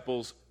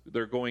 disciples,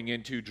 they're going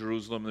into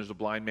Jerusalem, there's a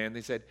blind man.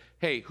 They said,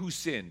 hey, who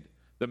sinned?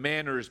 The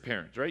man or his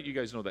parents, right? You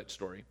guys know that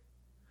story.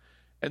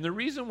 And the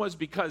reason was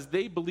because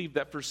they believed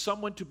that for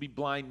someone to be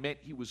blind meant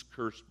he was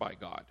cursed by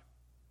God.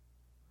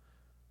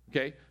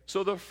 Okay?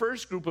 So the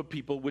first group of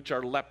people, which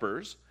are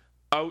lepers,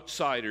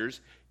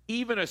 outsiders,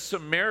 even a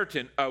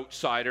Samaritan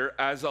outsider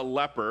as a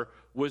leper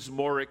was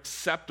more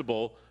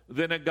acceptable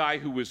than a guy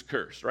who was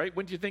cursed, right?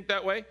 Wouldn't you think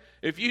that way?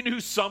 If you knew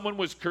someone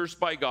was cursed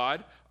by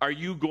God, are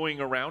you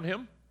going around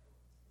him?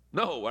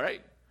 No,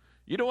 right?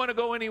 You don't want to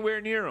go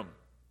anywhere near him.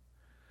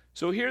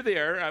 So here they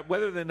are,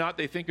 whether or not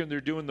they think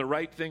they're doing the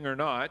right thing or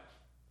not,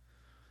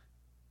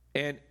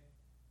 and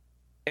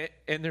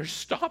they're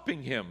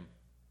stopping him.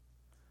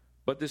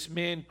 But this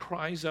man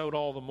cries out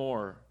all the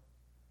more,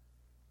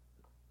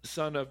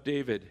 Son of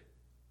David,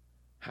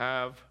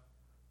 have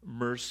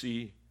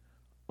mercy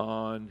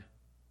on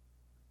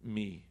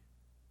me.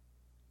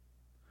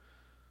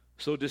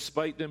 So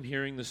despite them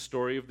hearing the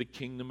story of the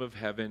kingdom of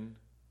heaven,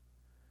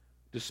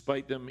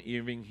 despite them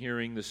even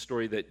hearing the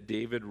story that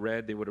David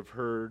read, they would have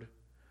heard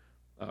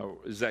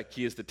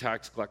Zacchaeus the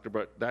tax collector,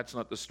 but that's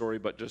not the story,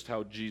 but just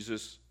how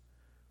Jesus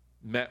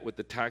met with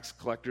the tax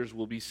collectors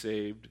will be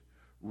saved.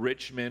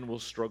 Rich men will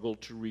struggle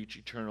to reach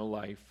eternal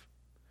life.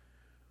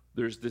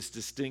 There's this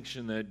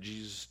distinction that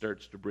Jesus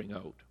starts to bring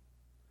out.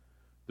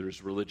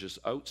 There's religious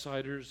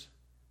outsiders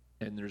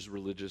and there's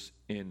religious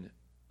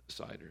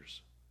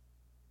insiders.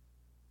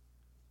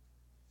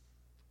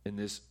 And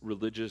this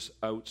religious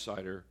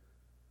outsider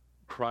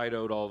cried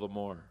out all the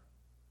more,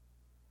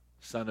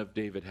 "Son of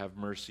David, have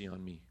mercy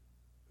on me."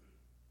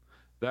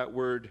 That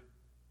word,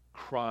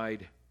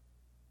 cried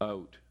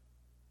out.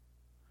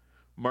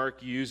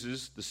 Mark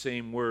uses the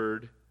same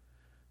word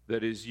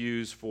that is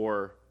used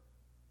for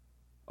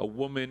a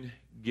woman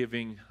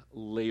giving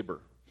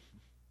labor.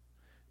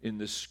 In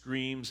the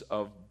screams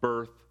of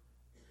birth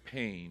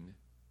pain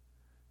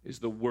is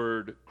the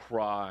word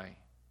cry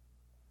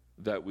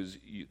that was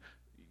used.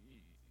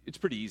 It's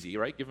pretty easy,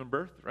 right? Giving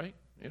birth, right?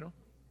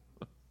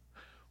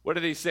 What do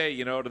they say,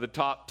 to the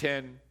top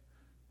 10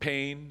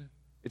 pain?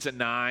 It's a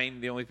 9.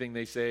 The only thing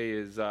they say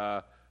is,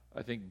 I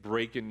think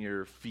breaking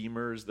your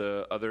femur is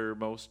the other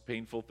most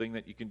painful thing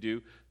that you can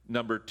do.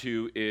 Number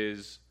 2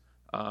 is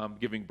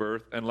giving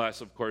birth,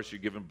 unless, of course, you're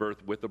giving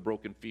birth with a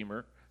broken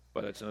femur,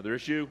 but that's another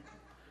issue,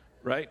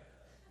 right?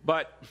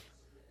 But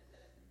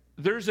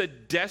there's a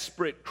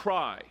desperate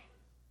cry.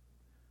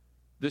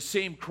 The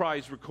same cry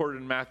is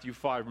recorded in Matthew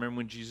 5. Remember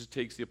when Jesus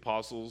takes the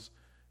apostles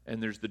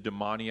and there's the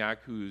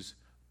demoniac who's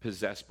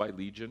possessed by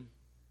legion?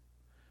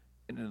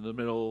 And in the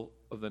middle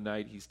of the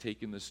night, he's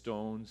taking the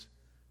stones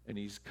and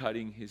he's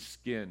cutting his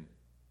skin.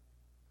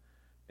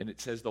 And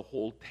it says the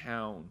whole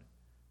town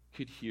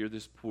could hear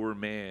this poor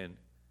man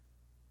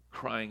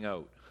crying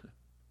out.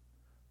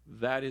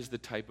 That is the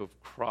type of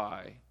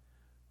cry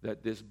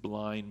that this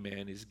blind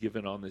man is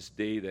given on this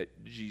day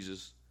that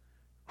Jesus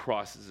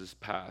crosses his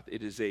path.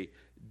 It is a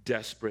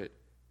desperate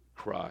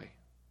cry.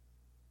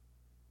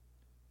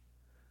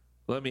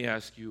 Let me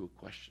ask you a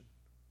question.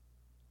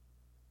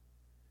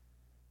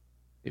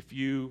 If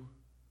you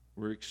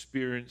were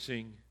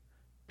experiencing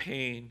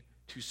pain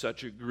to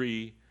such a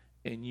degree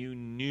and you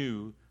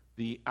knew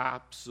the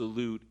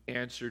absolute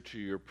answer to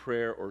your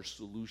prayer or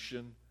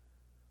solution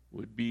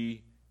would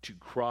be to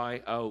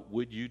cry out,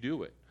 would you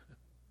do it?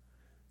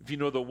 If you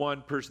know the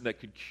one person that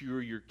could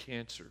cure your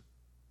cancer,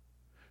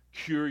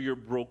 cure your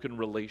broken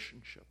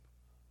relationship,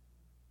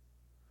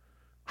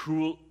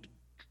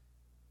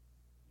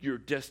 your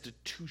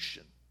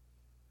destitution,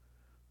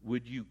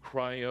 would you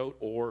cry out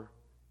or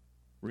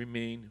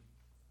remain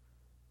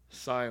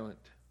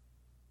silent?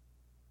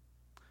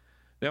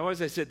 Now,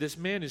 as I said, this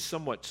man is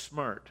somewhat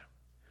smart.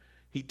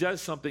 He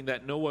does something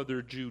that no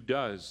other Jew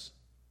does.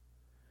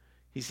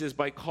 He says,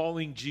 by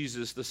calling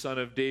Jesus the Son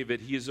of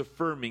David, he is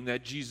affirming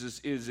that Jesus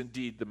is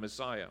indeed the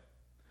Messiah.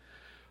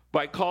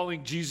 By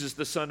calling Jesus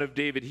the Son of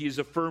David, he is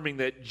affirming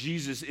that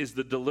Jesus is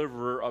the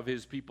deliverer of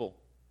his people.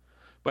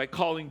 By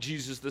calling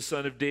Jesus the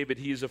Son of David,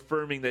 he is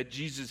affirming that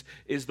Jesus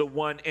is the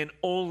one and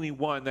only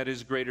one that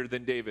is greater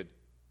than David.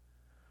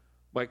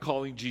 By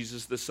calling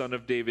Jesus the Son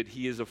of David,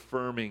 he is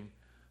affirming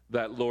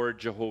that Lord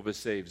Jehovah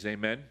saves.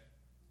 Amen?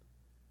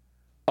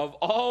 Of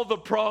all the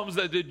problems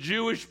that the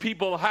Jewish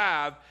people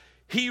have,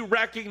 he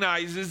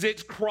recognizes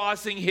it's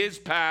crossing his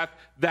path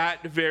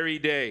that very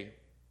day.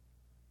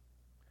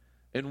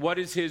 And what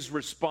is his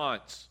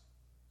response?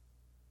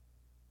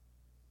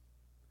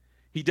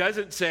 He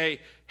doesn't say,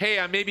 hey,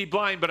 I may be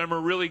blind, but I'm a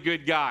really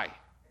good guy.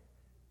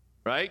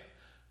 Right?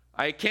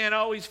 I can't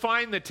always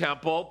find the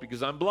temple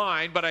because I'm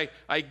blind, but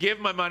I give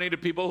my money to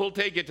people who'll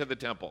take it to the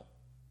temple.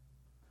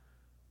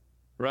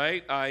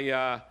 Right?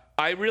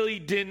 I really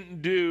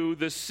didn't do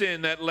the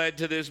sin that led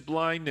to this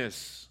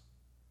blindness.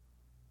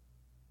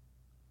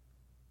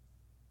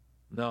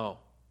 No.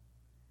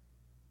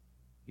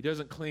 He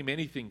doesn't claim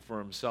anything for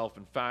himself.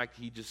 In fact,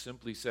 he just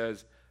simply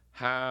says,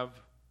 have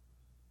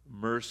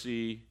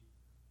mercy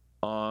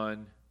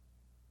on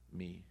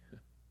me.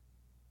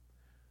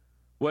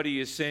 What he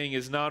is saying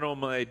is, not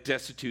only am I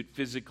destitute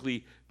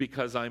physically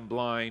because I'm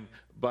blind,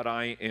 but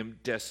I am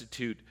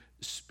destitute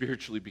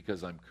spiritually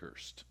because I'm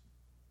cursed.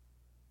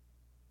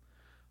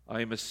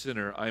 I am a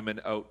sinner. I'm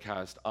an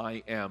outcast.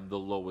 I am the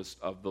lowest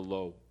of the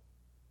low.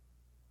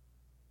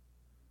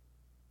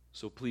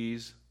 So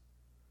please,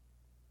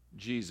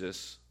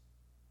 Jesus,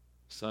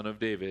 Son of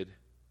David,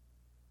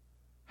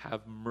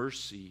 have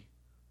mercy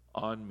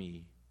on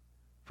me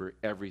for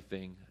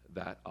everything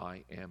that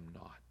I am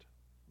not.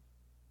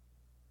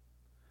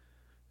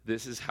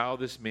 This is how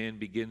this man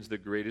begins the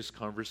greatest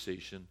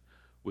conversation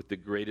with the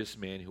greatest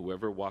man who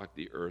ever walked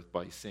the earth,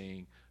 by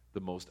saying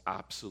the most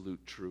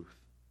absolute truth.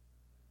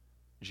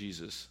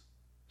 Jesus,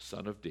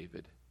 Son of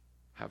David,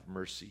 have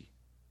mercy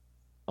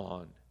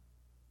on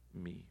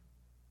me.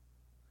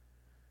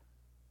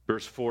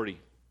 Verse 40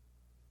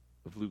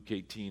 of Luke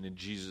 18, and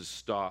Jesus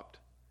stopped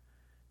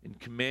and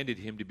commanded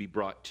him to be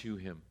brought to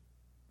him.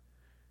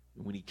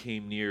 And when he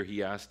came near,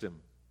 he asked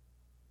him,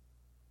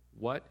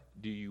 "What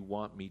do you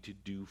want me to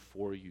do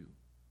for you?"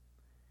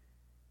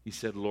 He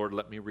said, "Lord,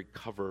 let me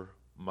recover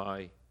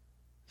my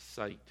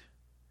sight."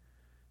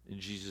 And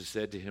Jesus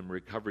said to him,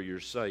 "Recover your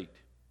sight.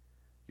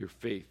 Your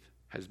faith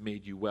has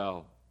made you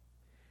well."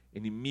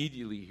 And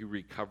immediately he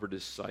recovered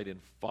his sight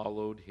and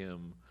followed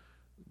him,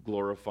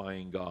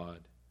 glorifying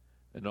God.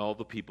 And all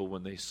the people,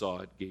 when they saw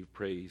it, gave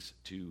praise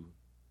to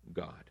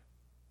God.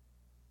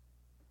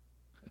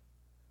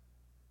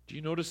 Do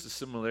you notice the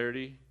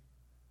similarity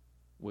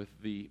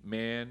with the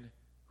man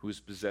who was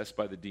possessed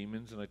by the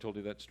demons? And I told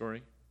you that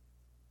story.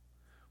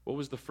 What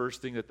was the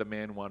first thing that the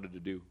man wanted to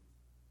do?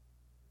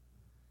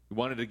 He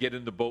wanted to get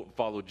in the boat and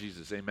follow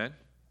Jesus. Amen?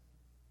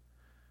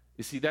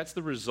 You see, that's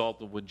the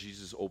result of when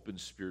Jesus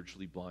opens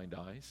spiritually blind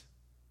eyes.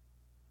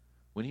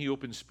 When he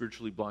opens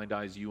spiritually blind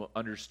eyes, you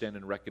understand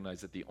and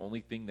recognize that the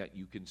only thing that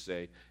you can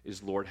say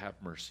is, "Lord,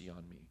 have mercy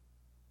on me."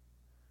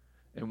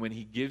 And when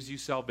he gives you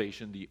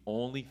salvation, the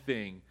only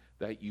thing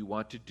that you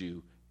want to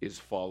do is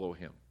follow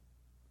him.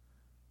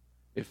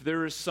 If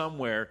there is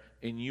somewhere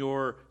in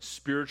your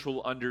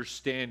spiritual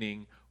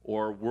understanding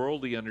or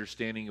worldly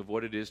understanding of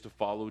what it is to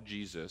follow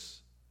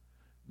Jesus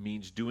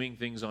means doing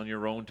things on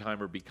your own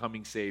time or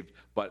becoming saved,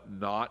 but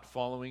not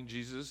following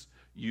Jesus,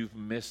 you've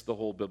missed the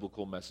whole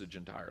biblical message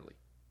entirely.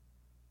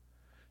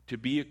 To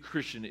be a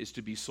Christian is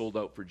to be sold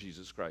out for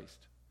Jesus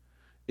Christ.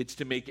 It's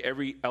to make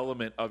every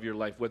element of your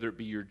life, whether it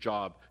be your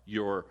job,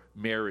 your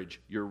marriage,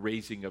 your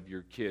raising of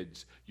your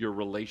kids, your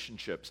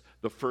relationships,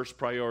 the first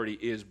priority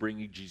is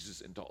bringing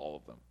Jesus into all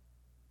of them.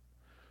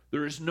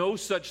 There is no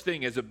such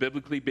thing as a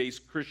biblically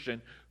based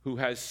Christian who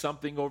has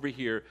something over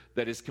here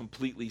that is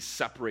completely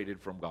separated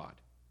from God.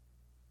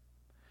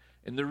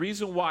 And the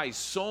reason why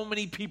so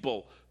many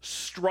people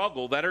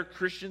struggle that are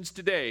Christians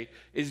today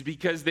is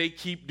because they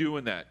keep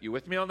doing that. You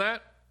with me on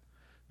that?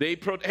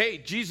 Hey,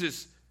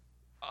 Jesus,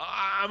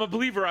 I'm a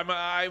believer.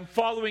 I'm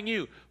following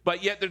you.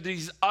 But yet there are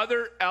these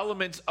other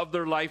elements of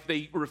their life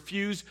they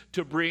refuse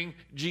to bring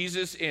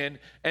Jesus in.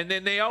 And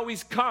then they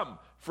always come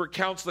for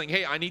counseling.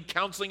 Hey, I need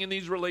counseling in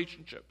these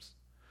relationships.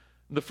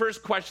 And the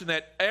first question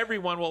that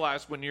everyone will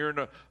ask when you're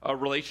in a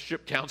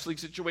relationship counseling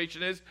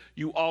situation is,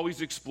 you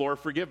always explore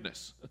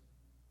forgiveness.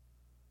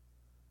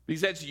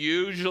 Because that's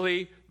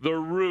usually the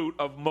root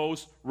of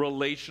most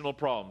relational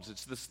problems.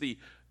 It's the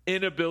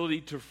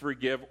inability to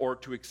forgive or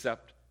to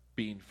accept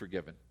being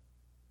forgiven.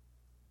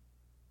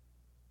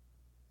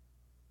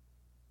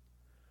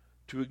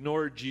 To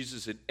ignore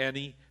Jesus in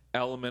any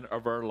element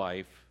of our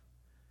life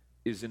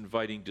is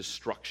inviting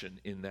destruction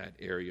in that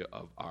area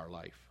of our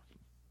life.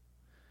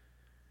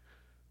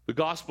 The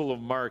Gospel of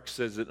Mark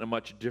says it in a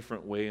much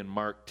different way. In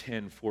Mark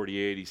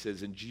 10:48, he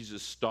says, "And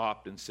Jesus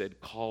stopped and said,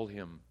 'Call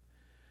him.'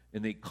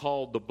 And they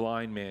called the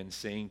blind man,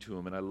 saying to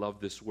him," and I love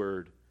this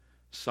word,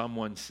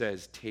 someone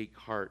says, "Take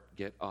heart,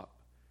 get up.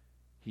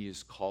 He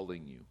is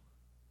calling you."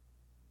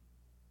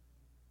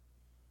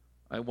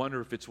 I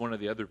wonder if it's one of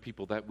the other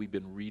people that we've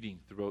been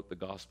reading throughout the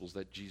Gospels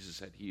that Jesus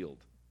had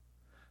healed,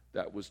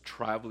 that was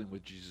traveling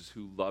with Jesus,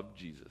 who loved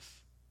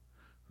Jesus,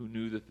 who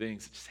knew the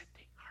things, and said,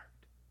 "Take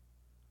heart.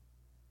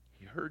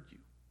 He heard you."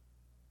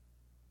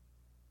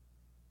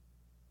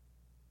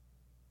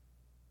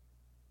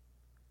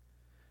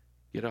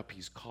 Get up,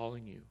 he's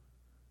calling you.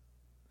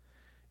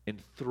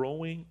 And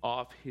throwing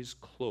off his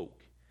cloak,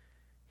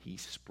 he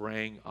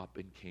sprang up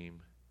and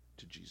came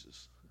to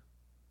Jesus.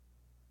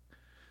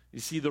 You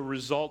see, the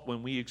result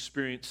when we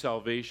experience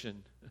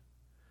salvation,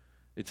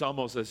 it's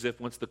almost as if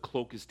once the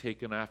cloak is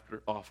taken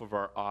off of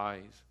our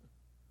eyes,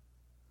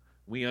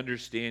 we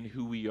understand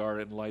who we are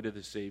in light of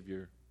the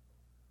Savior.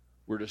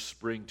 We're to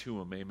spring to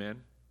him,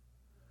 amen?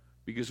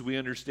 Because we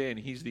understand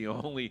he's the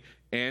only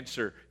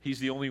answer. He's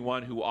the only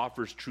one who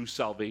offers true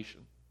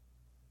salvation.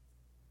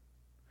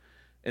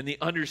 And the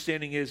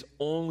understanding is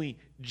only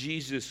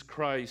Jesus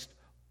Christ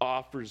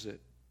offers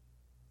it.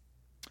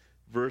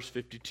 Verse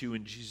 52,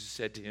 "And Jesus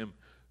said to him,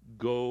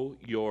 'Go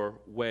your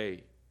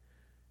way.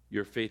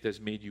 Your faith has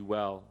made you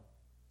well.'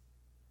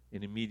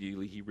 And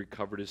immediately he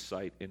recovered his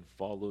sight and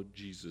followed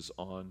Jesus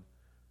on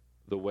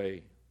the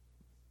way."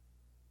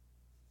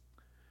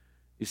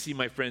 You see,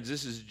 my friends,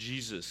 this is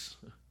Jesus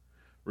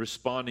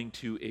responding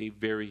to a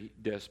very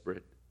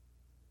desperate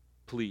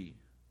plea.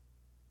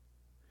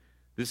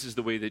 This is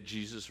the way that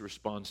Jesus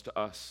responds to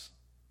us.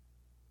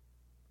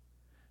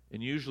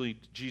 And usually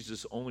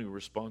Jesus only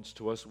responds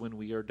to us when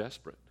we are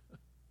desperate.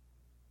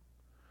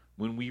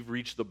 When we've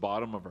reached the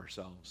bottom of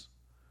ourselves.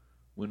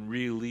 When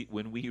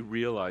we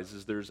realize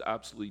is there's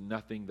absolutely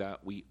nothing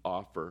that we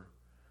offer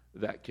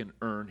that can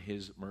earn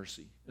his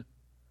mercy.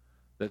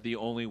 That the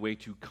only way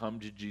to come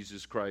to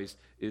Jesus Christ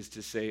is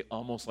to say,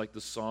 almost like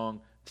the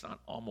song, it's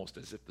not almost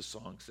as if the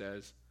song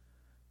says,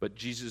 but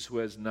Jesus who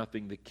has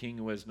nothing, the King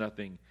who has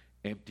nothing,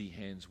 empty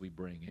hands we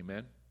bring.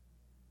 Amen?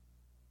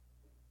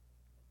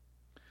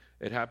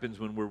 It happens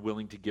when we're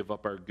willing to give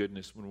up our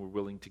goodness, when we're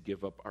willing to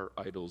give up our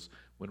idols,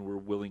 when we're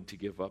willing to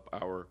give up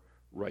our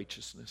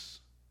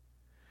righteousness.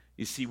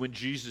 You see, when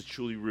Jesus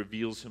truly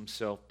reveals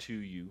himself to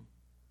you,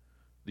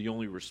 the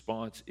only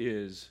response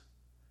is,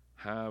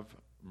 have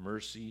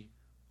mercy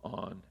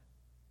on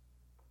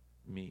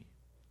me.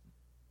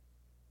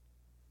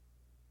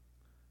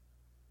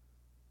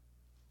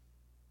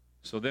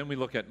 So then we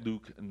look at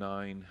Luke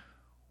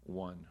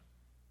 9:1.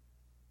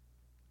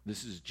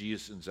 This is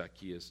Jesus and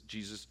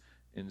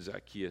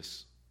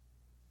Zacchaeus.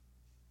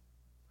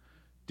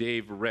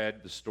 Dave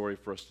read the story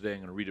for us today. I'm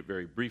going to read it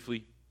very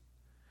briefly.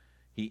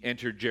 He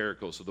entered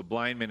Jericho. So the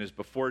blind man is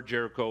before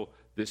Jericho.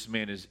 This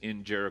man is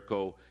in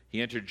Jericho.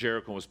 He entered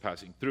Jericho and was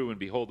passing through, and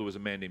behold, there was a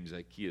man named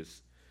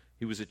Zacchaeus.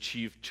 He was a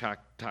chief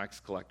tax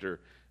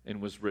collector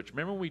and was rich.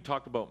 Remember when we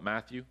talked about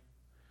Matthew?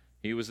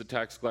 He was a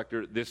tax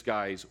collector. This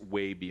guy's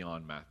way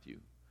beyond Matthew.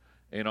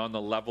 And on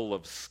the level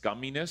of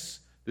scumminess,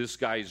 this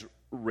guy's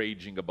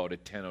raging about a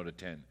 10 out of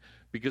 10.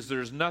 Because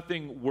there's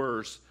nothing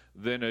worse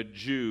than a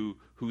Jew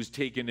who's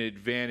taken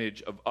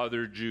advantage of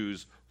other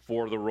Jews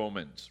for the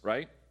Romans,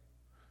 right?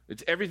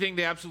 It's everything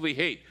they absolutely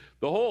hate.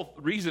 The whole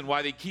reason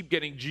why they keep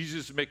getting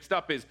Jesus mixed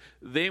up is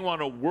they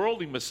want a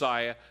worldly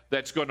Messiah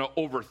that's going to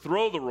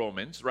overthrow the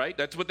Romans, right?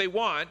 That's what they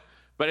want.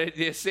 But at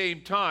the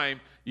same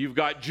time, you've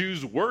got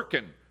Jews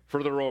working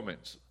for the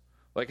Romans.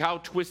 Like, how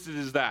twisted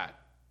is that?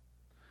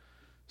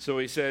 So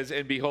he says,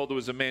 and behold, there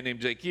was a man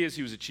named Zacchaeus.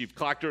 He was a chief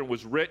collector and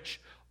was rich.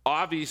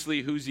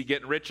 Obviously, who's he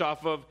getting rich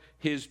off of?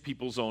 His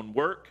people's own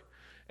work.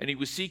 And he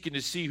was seeking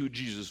to see who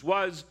Jesus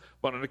was,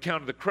 but on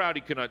account of the crowd,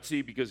 he could not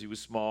see because he was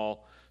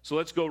small. So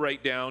let's go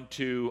right down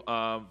to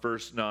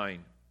verse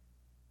 9.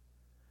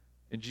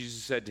 And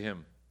Jesus said to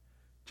him,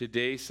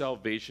 today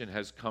salvation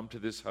has come to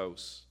this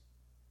house,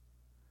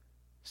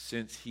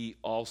 since he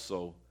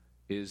also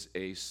is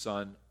a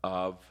son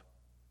of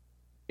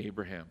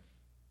Abraham.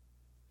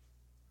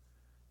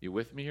 You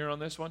with me here on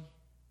this one?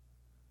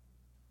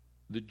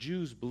 The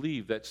Jews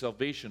believed that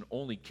salvation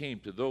only came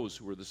to those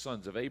who were the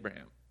sons of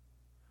Abraham.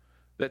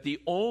 That the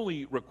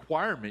only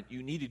requirement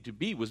you needed to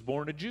be was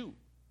born a Jew.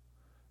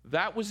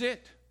 That was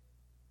it.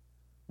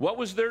 What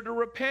was there to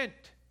repent?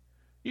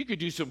 You could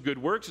do some good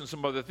works and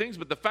some other things,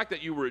 but the fact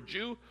that you were a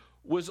Jew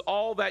was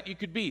all that you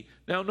could be.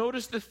 Now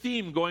notice the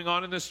theme going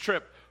on in this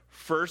trip.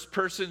 First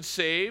person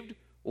saved,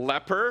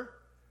 leper.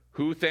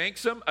 Who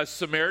thanks him? A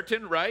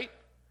Samaritan, right?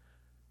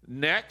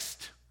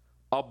 Next,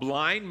 a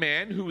blind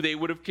man who they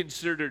would have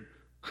considered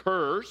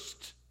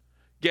cursed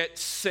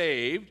gets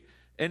saved.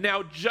 And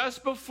now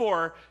just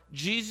before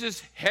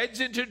Jesus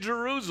heads into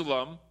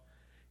Jerusalem,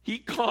 he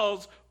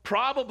calls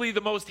probably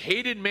the most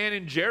hated man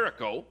in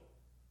Jericho.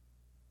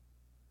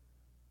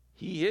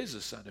 He is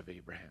a son of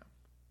Abraham.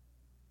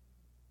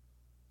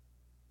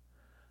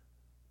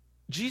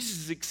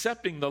 Jesus is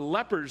accepting the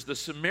lepers, the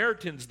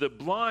Samaritans, the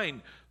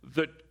blind,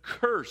 the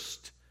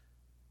cursed,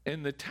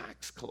 and the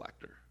tax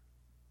collector.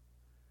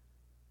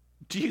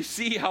 Do you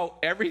see how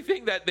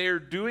everything that they're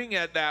doing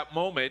at that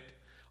moment,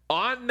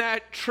 on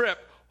that trip,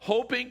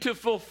 hoping to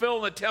fulfill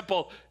in the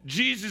temple,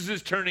 Jesus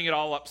is turning it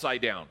all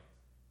upside down.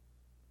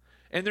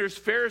 And there's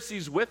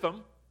Pharisees with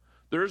them.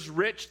 There's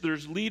rich,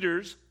 there's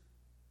leaders.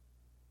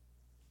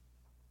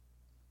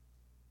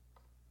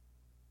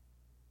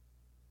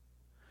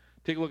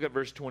 Take a look at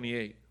verse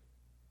 28.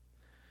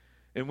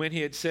 And when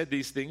he had said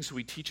these things, so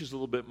he teaches a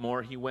little bit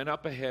more, he went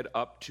up ahead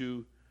up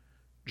to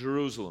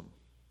Jerusalem.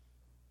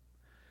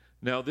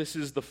 Now this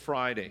is the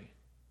Friday.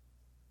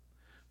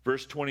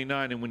 Verse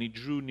 29, and when he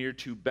drew near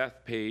to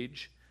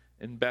Bethpage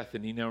and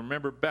Bethany. Now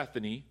remember,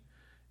 Bethany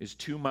is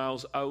 2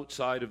 miles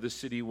outside of the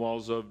city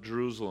walls of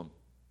Jerusalem.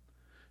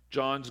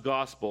 John's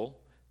gospel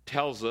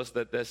tells us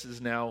that this is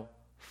now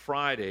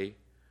Friday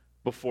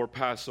before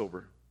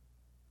Passover.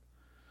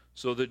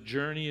 So the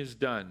journey is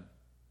done.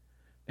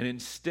 And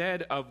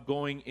instead of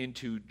going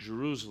into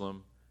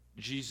Jerusalem,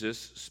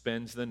 Jesus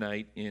spends the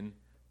night in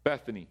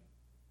Bethany.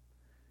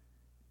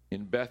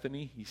 In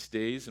Bethany, he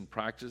stays and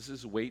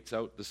practices, waits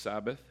out the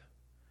Sabbath,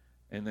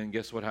 and then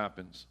guess what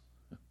happens?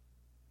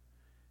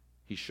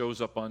 He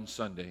shows up on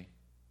Sunday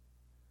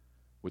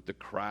with the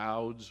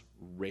crowds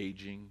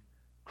raging,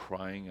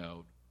 crying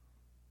out,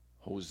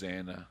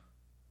 Hosanna.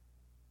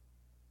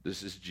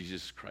 This is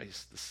Jesus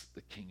Christ,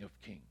 the King of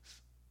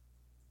Kings.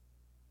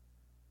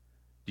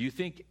 Do you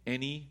think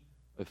any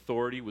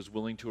authority was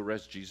willing to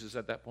arrest Jesus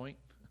at that point?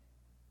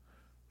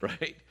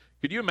 Right?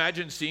 Could you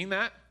imagine seeing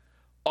that?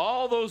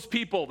 All those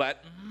people,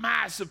 that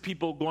massive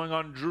people going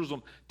on in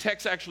Jerusalem,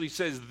 text actually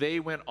says they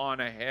went on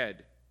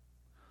ahead.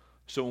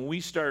 So when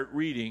we start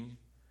reading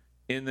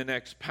in the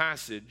next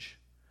passage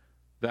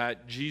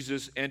that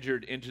Jesus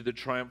entered into the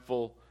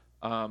triumphal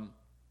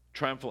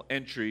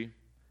entry,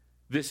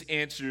 this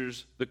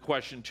answers the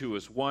question to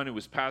us. One, it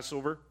was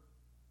Passover.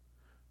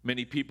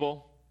 Many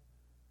people.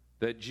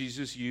 That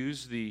Jesus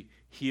used the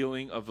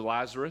healing of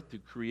Lazarus to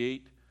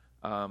create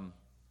the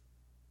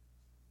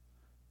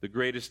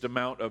greatest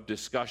amount of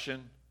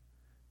discussion.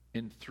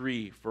 And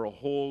 3, for a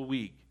whole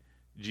week,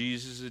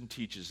 Jesus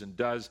teaches and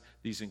does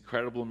these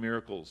incredible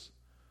miracles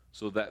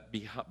so that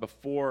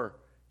before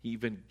he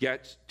even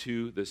gets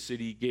to the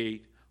city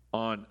gate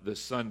on the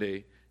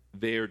Sunday,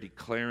 they are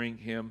declaring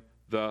him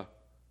the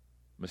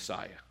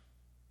Messiah.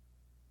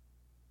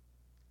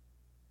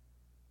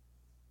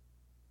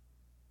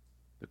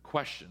 The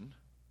question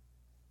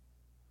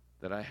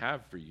that I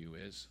have for you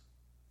is,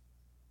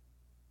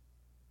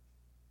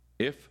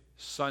 if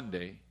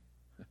Sunday,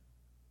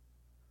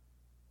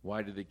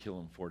 why did they kill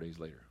him 4 days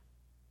later?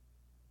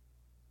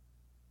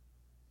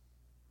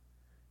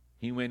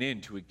 He went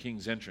into a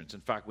king's entrance.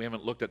 In fact, we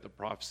haven't looked at the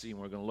prophecy, and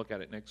we're going to look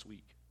at it next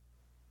week.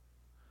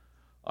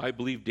 I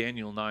believe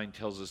Daniel 9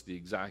 tells us the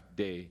exact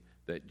day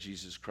that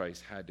Jesus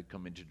Christ had to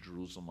come into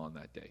Jerusalem on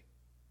that day.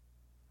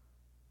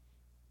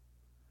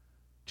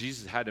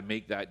 Jesus had to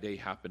make that day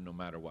happen no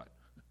matter what.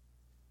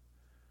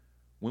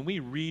 When we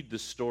read the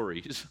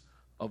stories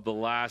of the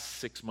last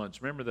 6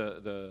 months,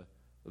 remember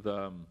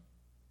the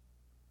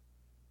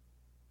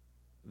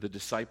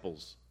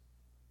disciples,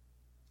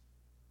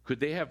 could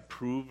they have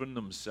proven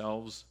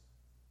themselves,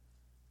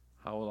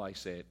 how will I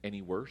say it,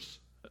 any worse?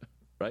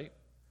 Right?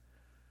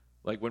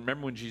 Like,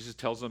 remember when Jesus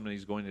tells them that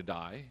he's going to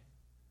die?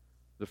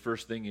 The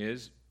first thing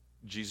is,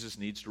 Jesus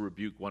needs to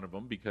rebuke one of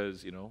them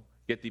because,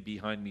 get thee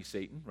behind me,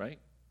 Satan, right?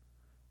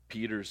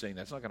 Peter is saying,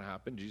 that's not going to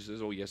happen. Jesus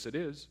says, oh, yes, it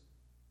is.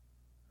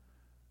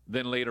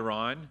 Then later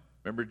on,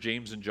 remember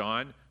James and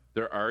John,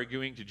 they're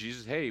arguing to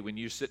Jesus, hey, when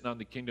you're sitting on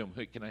the kingdom,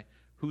 can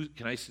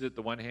I sit at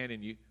the one hand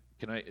and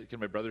can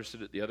my brother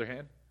sit at the other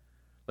hand?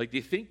 Like, do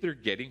you think they're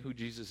getting who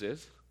Jesus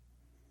is?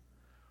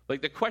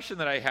 Like, the question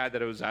that I had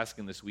that I was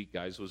asking this week,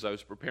 guys, was I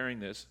was preparing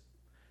this,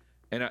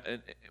 and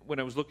when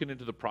I was looking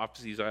into the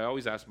prophecies, I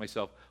always asked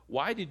myself,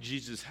 why did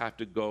Jesus have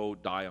to go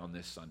die on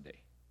this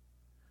Sunday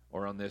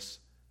or on this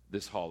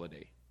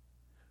holiday?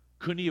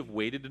 Couldn't he have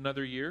waited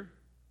another year?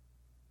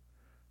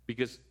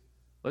 Because,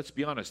 let's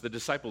be honest, the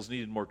disciples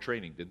needed more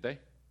training, didn't they?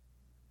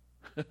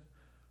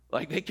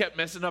 Like, they kept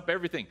messing up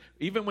everything.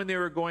 Even when they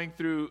were going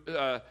through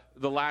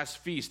the last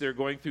feast, they were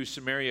going through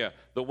Samaria.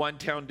 The one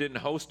town didn't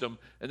host them,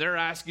 and they're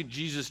asking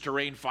Jesus to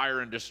rain fire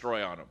and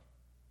destroy on them.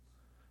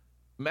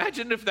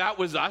 Imagine if that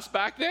was us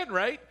back then,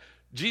 right?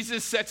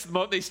 Jesus sets them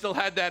out. They still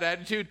had that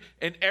attitude,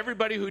 and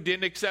everybody who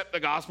didn't accept the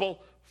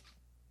gospel,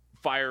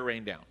 fire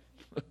rained down.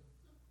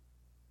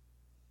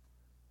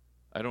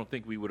 I don't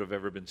think we would have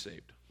ever been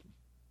saved.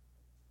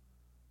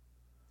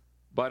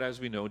 But as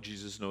we know,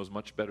 Jesus knows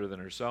much better than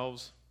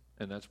ourselves,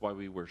 and that's why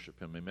we worship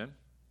him. Amen?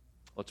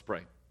 Let's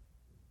pray.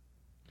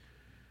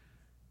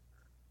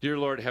 Dear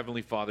Lord,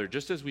 Heavenly Father,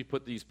 just as we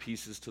put these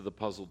pieces to the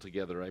puzzle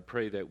together, I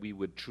pray that we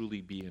would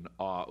truly be in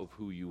awe of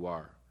who you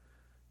are.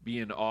 Be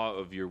in awe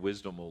of your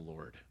wisdom, O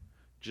Lord.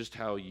 Just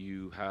how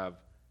you have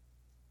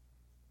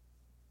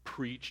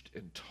preached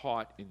and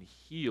taught and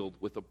healed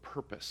with a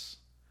purpose.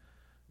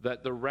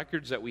 That the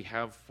records that we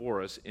have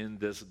for us in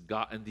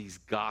these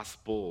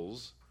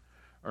Gospels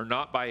are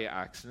not by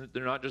accident.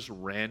 They're not just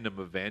random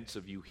events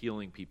of you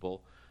healing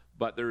people,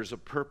 but there's a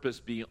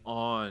purpose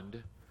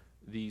beyond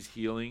these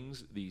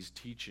healings, these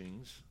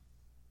teachings.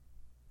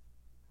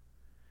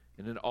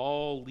 And it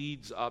all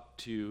leads up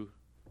to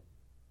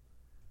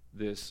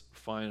this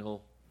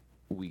final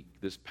week,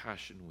 this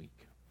Passion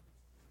Week.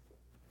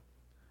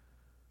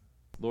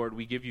 Lord,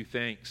 we give you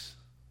thanks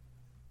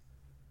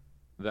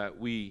that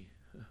we,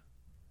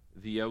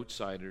 the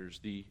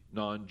outsiders, the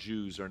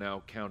non-Jews, are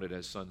now counted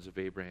as sons of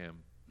Abraham,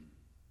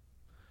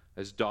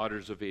 as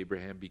daughters of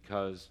Abraham,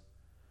 because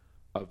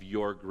of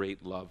your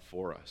great love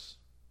for us.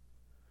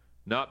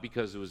 Not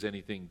because there was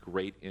anything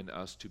great in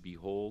us to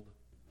behold,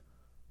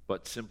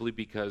 but simply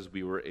because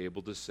we were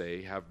able to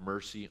say, have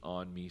mercy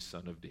on me,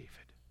 son of David.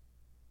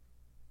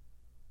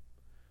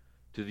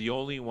 To the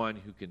only one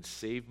who can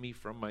save me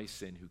from my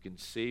sin, who can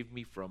save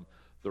me from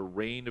the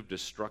reign of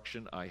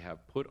destruction I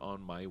have put on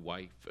my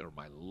wife or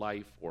my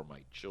life or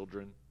my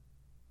children,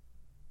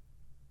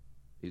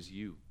 is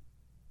you,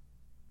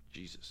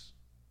 Jesus.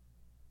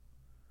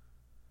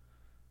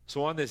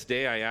 So on this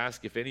day, I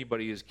ask if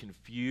anybody is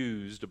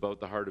confused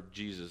about the heart of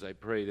Jesus, I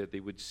pray that they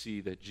would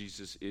see that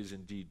Jesus is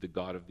indeed the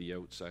God of the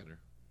outsider,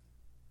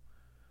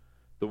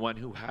 the one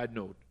who had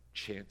no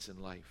chance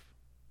in life,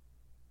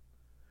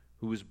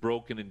 who was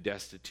broken and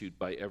destitute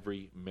by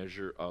every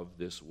measure of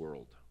this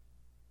world.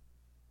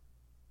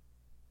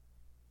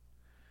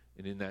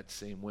 And in that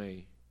same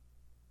way,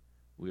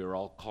 we are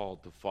all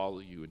called to follow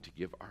you and to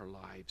give our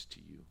lives to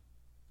you,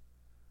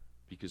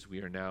 because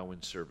we are now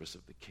in service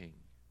of the King,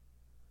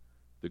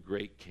 the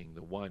great King,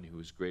 the one who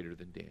is greater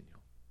than Daniel.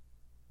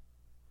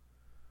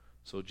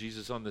 So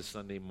Jesus, on this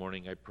Sunday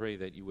morning, I pray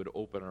that you would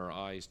open our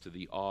eyes to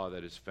the awe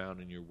that is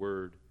found in your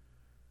word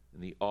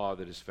and the awe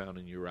that is found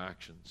in your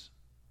actions,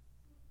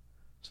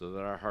 so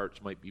that our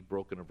hearts might be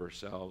broken of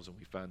ourselves and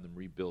we find them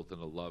rebuilt in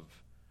a love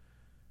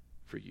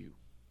for you.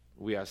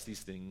 We ask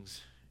these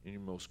things in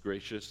your most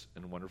gracious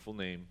and wonderful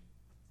name.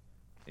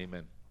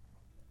 Amen.